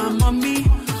call my mommy.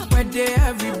 Where they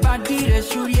everybody they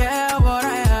should hear what I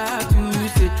have to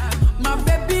say. My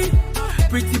baby,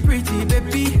 pretty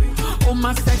baby. Oh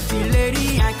my sexy lady,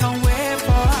 I can't wait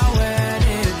for our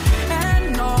wedding.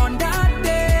 And on that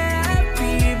day,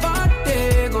 everybody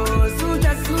goes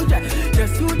suja.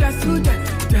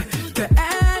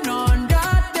 And on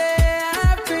that day,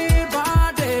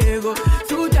 everybody goes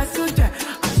suja.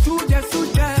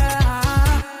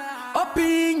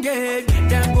 Opinge,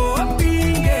 then go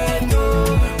opinge, then go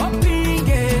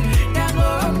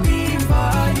opinge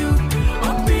for you.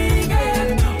 Opinge,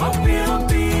 then go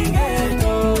opinge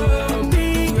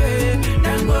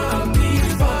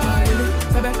for you.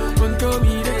 Sabe, conto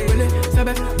mire,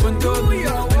 sabe, conto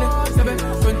mire, sabe,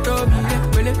 conto mire,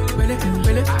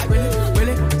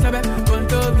 sabe,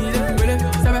 conto mire,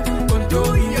 sabe,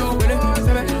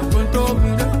 conto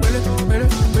mire,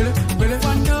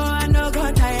 Cuando I no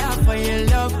go tire for your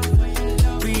love,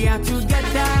 we are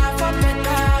together for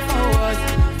better for worse.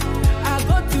 I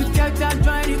go to church and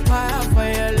join the choir for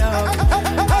your love.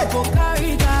 I go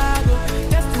carry that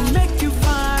just to make you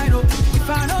fine. Oh, if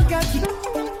I don't get you,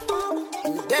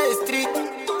 Day street,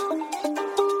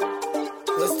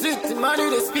 the street money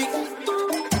they speak.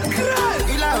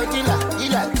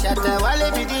 Dila, shatta wale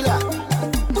bi dila.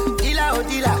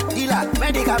 Dila,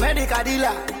 medica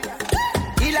dila.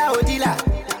 Dila,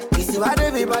 isi wade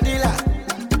bi badila.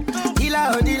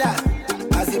 Dila,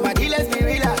 asima diles bi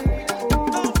rila.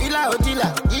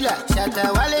 Dila, shatta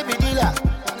wale bi dila.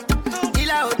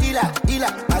 Dila,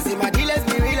 asima diles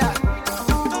bi rila.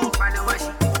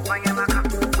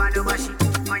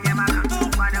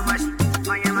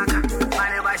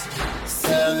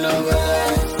 Sell no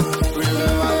way,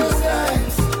 remember the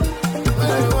signs. When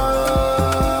you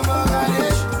want my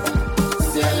Ganesh,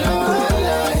 sell no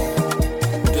way,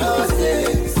 those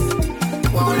days.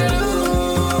 What would I do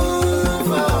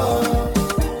for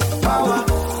power,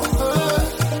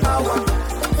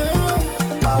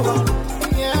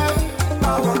 yeah,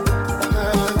 power.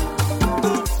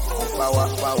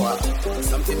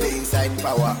 Something big inside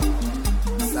power.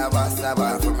 Saba,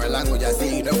 from my language I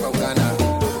see it from Ghana.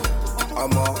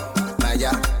 Omo,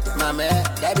 Maya, Mame,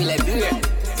 that be Liberia.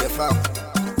 The fuck,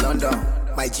 London,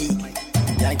 my G,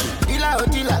 Yankee.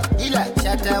 Dila,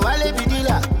 shatta wale bi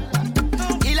dila.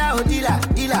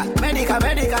 Dila, medica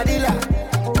dila.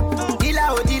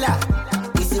 Dila,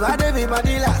 isi wade bi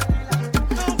badila.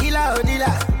 Dila,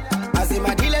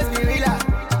 asima diles bi rila.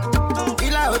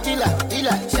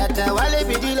 Dila, shatta wale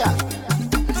bi dila.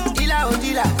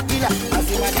 Dila,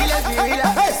 asima diles bi rila.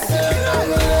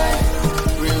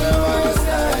 Remember the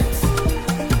signs.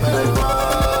 When you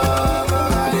want my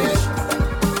Ganesh,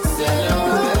 sell no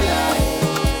way,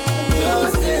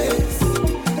 those days.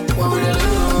 What would I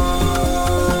do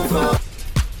for?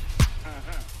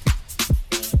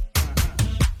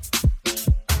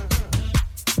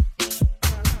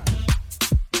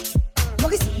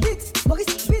 Maurice Beats.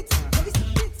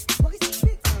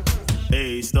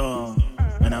 Hey, Star,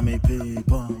 and I'm a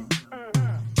paper.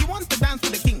 She wants to dance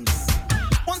with the kings,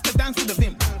 wants to dance with the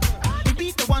vim. We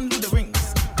beat the one with the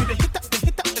rings, with the hit up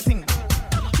the thing.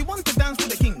 She wants to dance with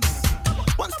the kings,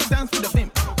 wants to dance with the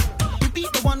vim. We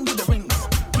beat the one with the rings,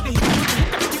 with the hit up.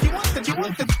 She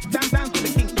wants to dance with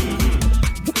the king.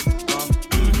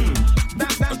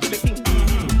 Dance with the king.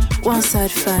 One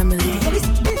Side Family.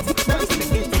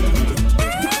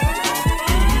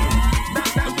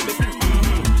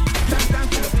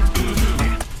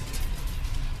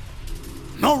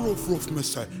 Now rough me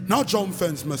say, now jump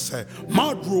fence me say,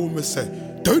 mad room me say.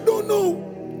 They don't know.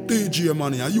 DJ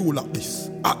Money, are you like this?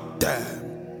 Ah damn.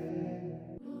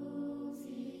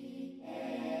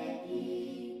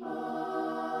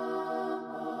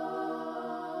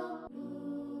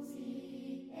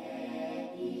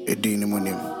 Edini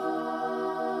Munim.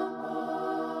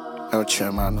 El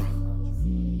Chairman.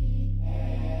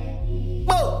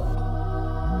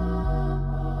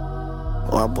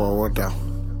 Wabo Wada.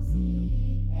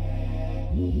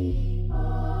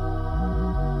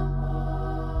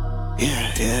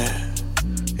 Yeah.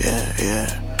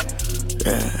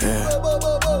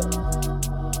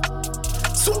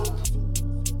 So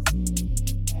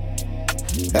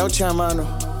El Chairman.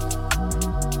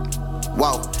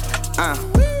 Wow.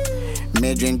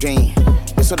 Me dream.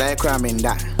 It's so that I cram in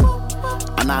that.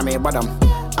 and I'm a badam.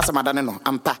 As a madano,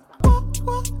 I'm pa.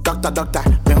 Doctor,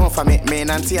 me home for me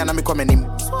nanti and me coming him.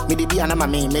 Me the be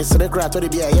and me so the crowd to the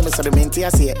be a year, me so the minty I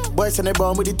see. Boys in the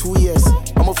bomb with the 2 years.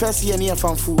 I'm a first year near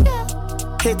from food.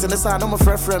 Hate in the sound, I'm a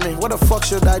friend me. What the fuck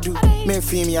should I do? Me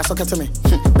feel me, I suck to me.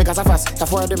 Because I fast, I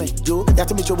forward me. Joe, ya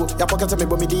to me trouble, ya pocket to me,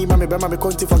 but me di me bema me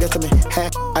couldn't forget me. Hey,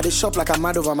 I dey shop like I'm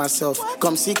mad over myself.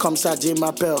 Come see, J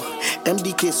Mapel.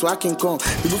 MDK so I can come.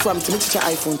 Before I'm to meet your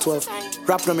iPhone 12.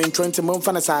 Rap no me in 20 months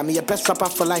fanasa. Me a best rapper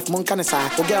for life, mon canesa.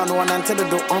 Okay, I know one and tell the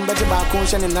door on better bar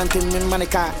conscience and nothing me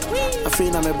manica. I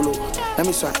feel na me blue. Let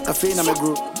me swat, I feel na me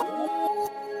group.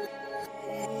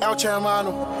 El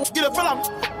Chairmano, get a film.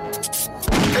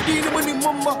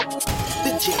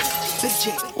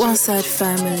 One Side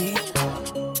Family.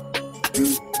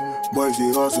 Boys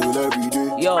they hustle every day.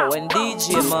 Yo, when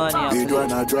DJ Money they do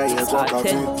not dry and fuck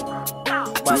cafe.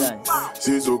 Balance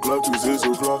 6 o'clock to 6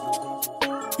 o'clock.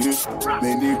 Yeah,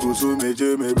 many go so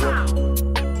major me bro.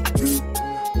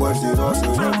 Boys they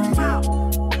hustle every day.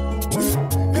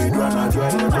 They do not dry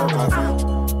and fuck cafe.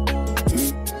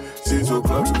 6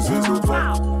 o'clock to 6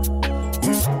 o'clock.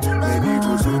 Many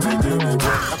go so major me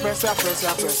bro. Press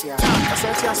ya.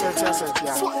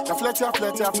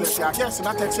 Yes,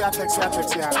 not text ya.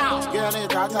 Yeah, ne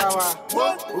tatawa.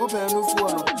 Open no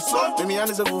phone. Me me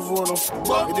is a phone.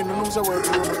 We didn't know so well.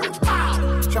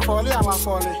 Shafoli am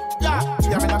falling. Yeah,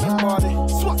 me na me body.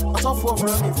 I saw for me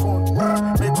phone.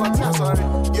 Me contact sorry.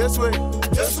 Yes way.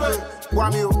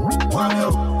 Wam you.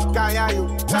 Kaya you.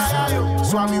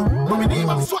 Swam you. Mommy di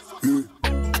ma swat.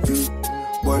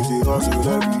 Boys they hustle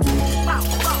every day.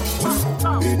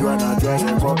 They do not dry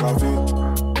and fuck cafe.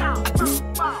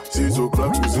 6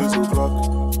 o'clock to 6 o'clock.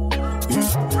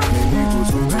 Many go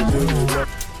so major me bro.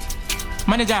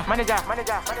 Manager.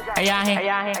 Ayahe.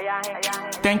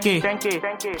 Thank you.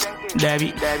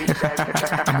 Debbie.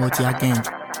 I'm out here again.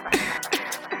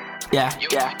 Yeah.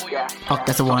 Oh,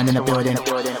 that's the one in the building.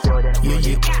 Yeah.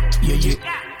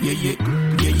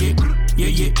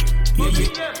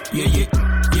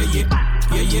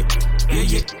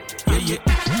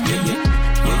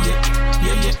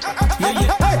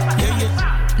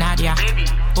 Nadia,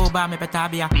 Oba me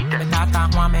petabia, betata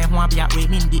me huabia, we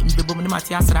mean the boom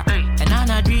matiasra, and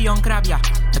Nana Dri young crabia,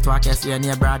 that walk as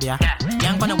near Brabia.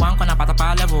 Young on a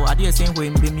patapa level, I did same way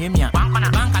in Bimia,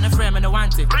 bank and a frame and a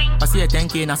want it. I see a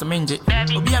 10K as a minge.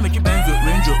 Obi a make you benzo,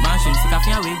 Ranger, mansion,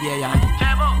 Sikafia way there.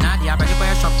 Nadia, better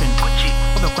buy shopping,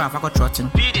 over craft, I got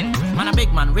trotting. Man a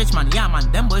big man, rich man, yeah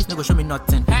man, them boys never show me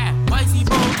nothing. Hey, boys see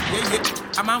both,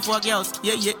 yeah. A man for girls,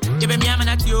 yeah. Give me a man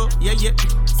at you, yeah.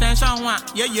 Sensation one,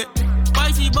 yeah.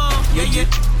 Boys see both, yeah.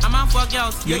 A man for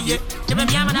girls, yeah. Give me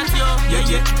a man at you,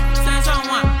 yeah. Sensation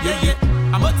one, yeah.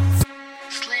 I'm what?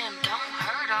 Slim, don't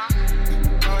hurt her.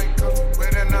 Coffee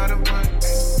with another one.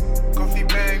 Coffee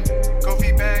bang.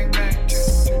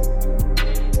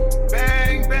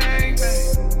 Bang.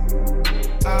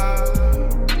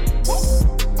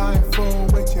 I'm full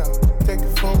with ya. Take a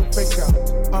full picture.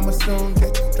 I'ma soon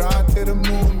get you. Drive to the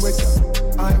moon with ya.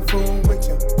 I'm full with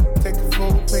ya. Take a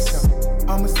full picture.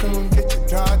 I'ma soon get you.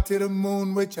 Drive to the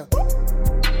moon with ya.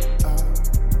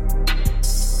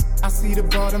 I see the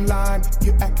bottom line.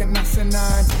 You acting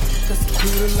asinine. Just to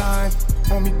the line.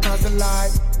 On me cause a lie.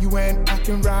 You ain't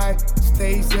acting right.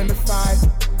 Stays in the fight.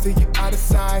 Till you out of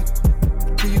sight.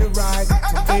 Be the ride.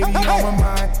 My baby on my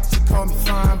mind. She call me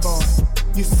fine boy.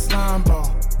 Used to slime ball.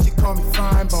 She call me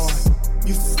fine boy.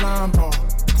 Used to slime ball.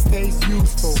 Stays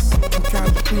useful. I'm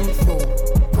kinda truthful.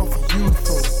 Go for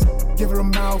youthful. Give her a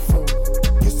mouthful.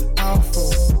 Used to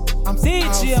awful. I'm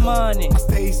DJ Money. I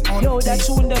stays on yo, that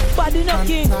tune the body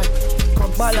knocking.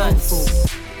 Balance.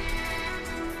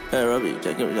 Hey Robbie,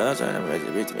 check me out. I'm ready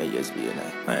to meet me USB and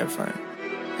I am fine.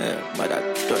 But that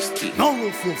dusty. Now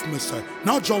Roof, me say.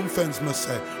 Now John Fence, me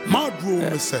say. Mad Room,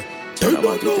 me say. They don't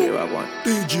know.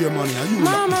 DJ Money, are you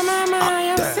Mama, I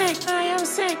am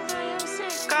sick.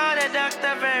 Call the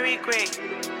doctor very quick.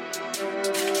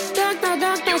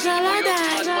 Doctor, shall I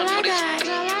die?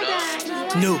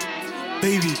 No,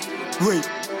 baby, wait.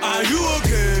 Are you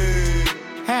okay?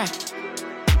 Hey,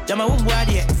 Jama won't board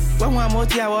yet. When one more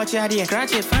tea, I watch your dear.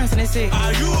 Scratch it, fans, and they say,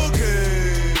 are you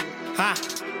okay? Ha,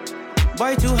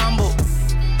 boy, too humble.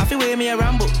 I feel way me a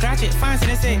ramble. Scratch it, fans,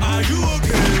 and they say, are you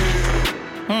okay?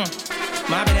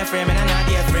 My been a friend, and I'm not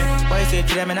dear friend. Boy, say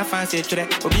to them, and I fancy to them.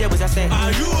 But be able to say,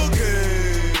 are you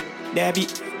okay? Debbie,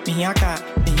 me here car,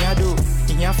 me here do,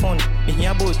 me here phone, me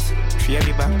here boat.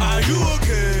 Are you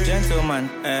okay? Gentleman,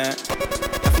 I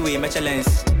feel way much a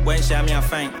lens. When she me a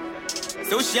fine.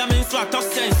 So she means to talk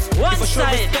sense. One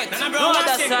side, no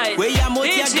other side. Where you more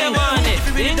DJ Money,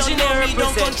 the engineer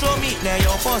don't control me. Now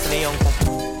your boss, now your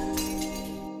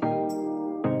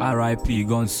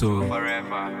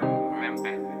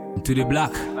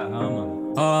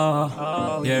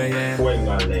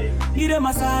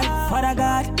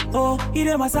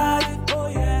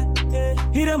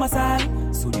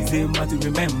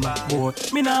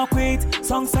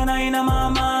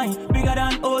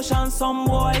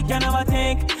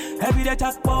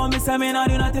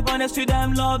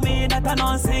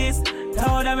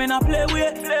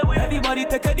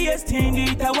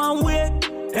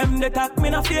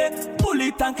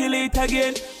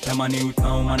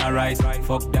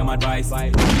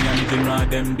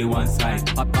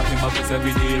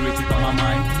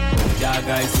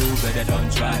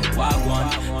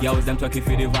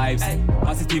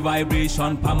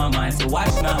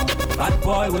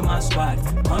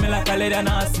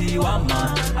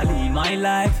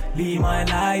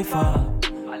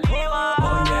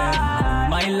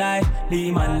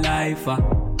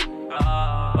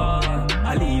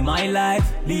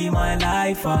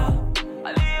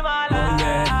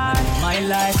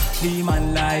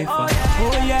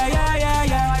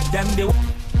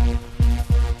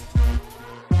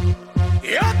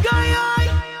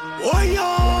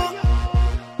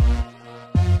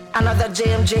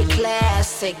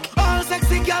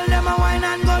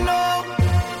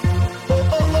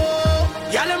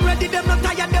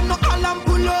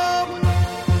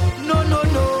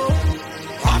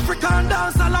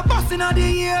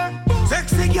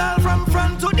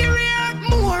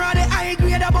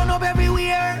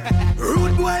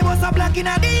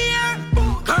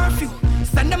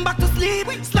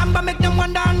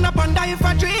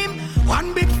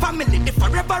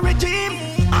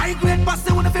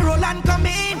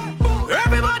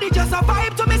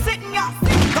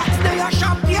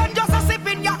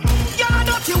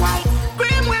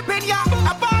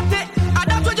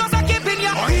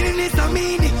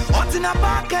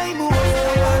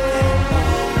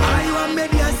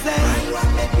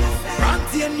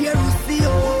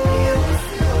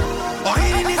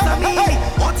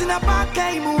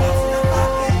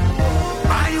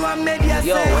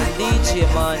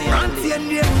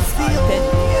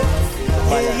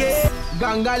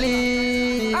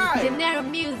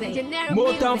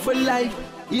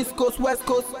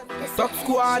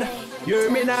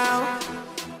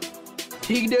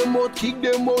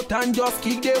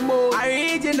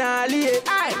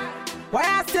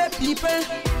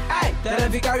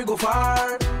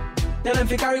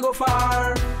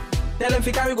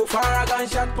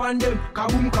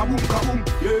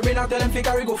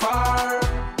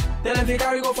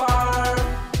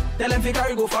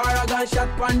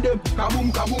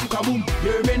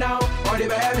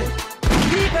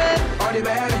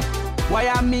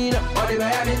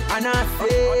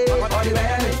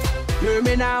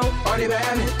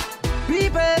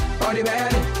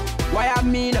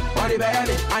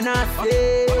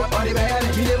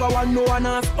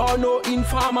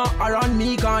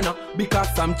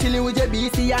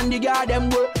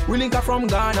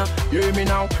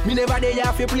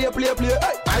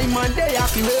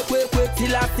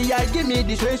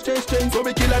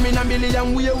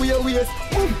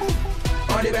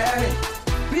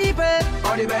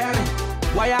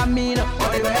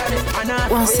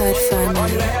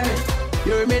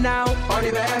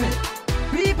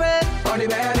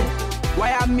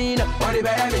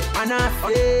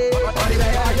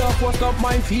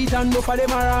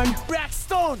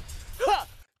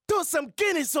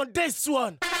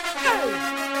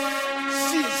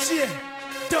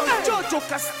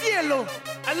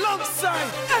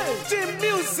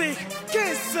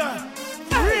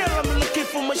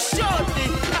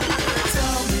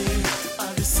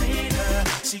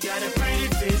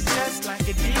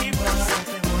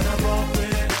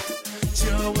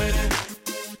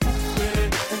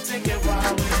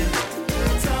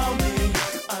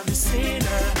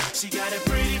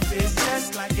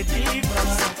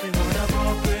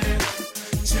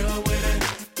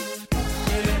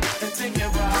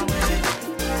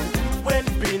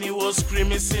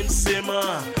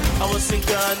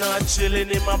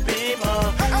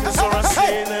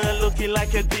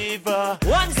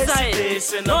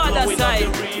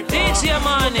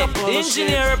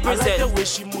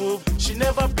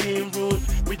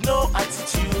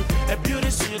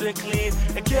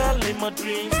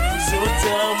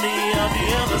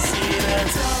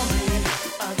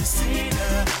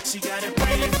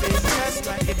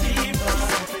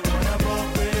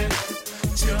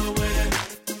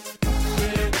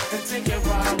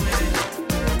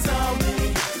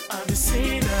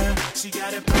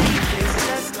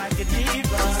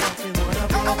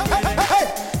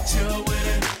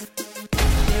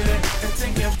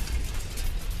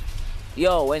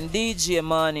Yo, when DJ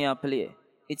Mania play,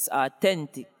 it's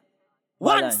authentic.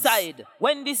 One Balance. side,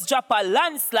 when this drop a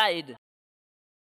landslide.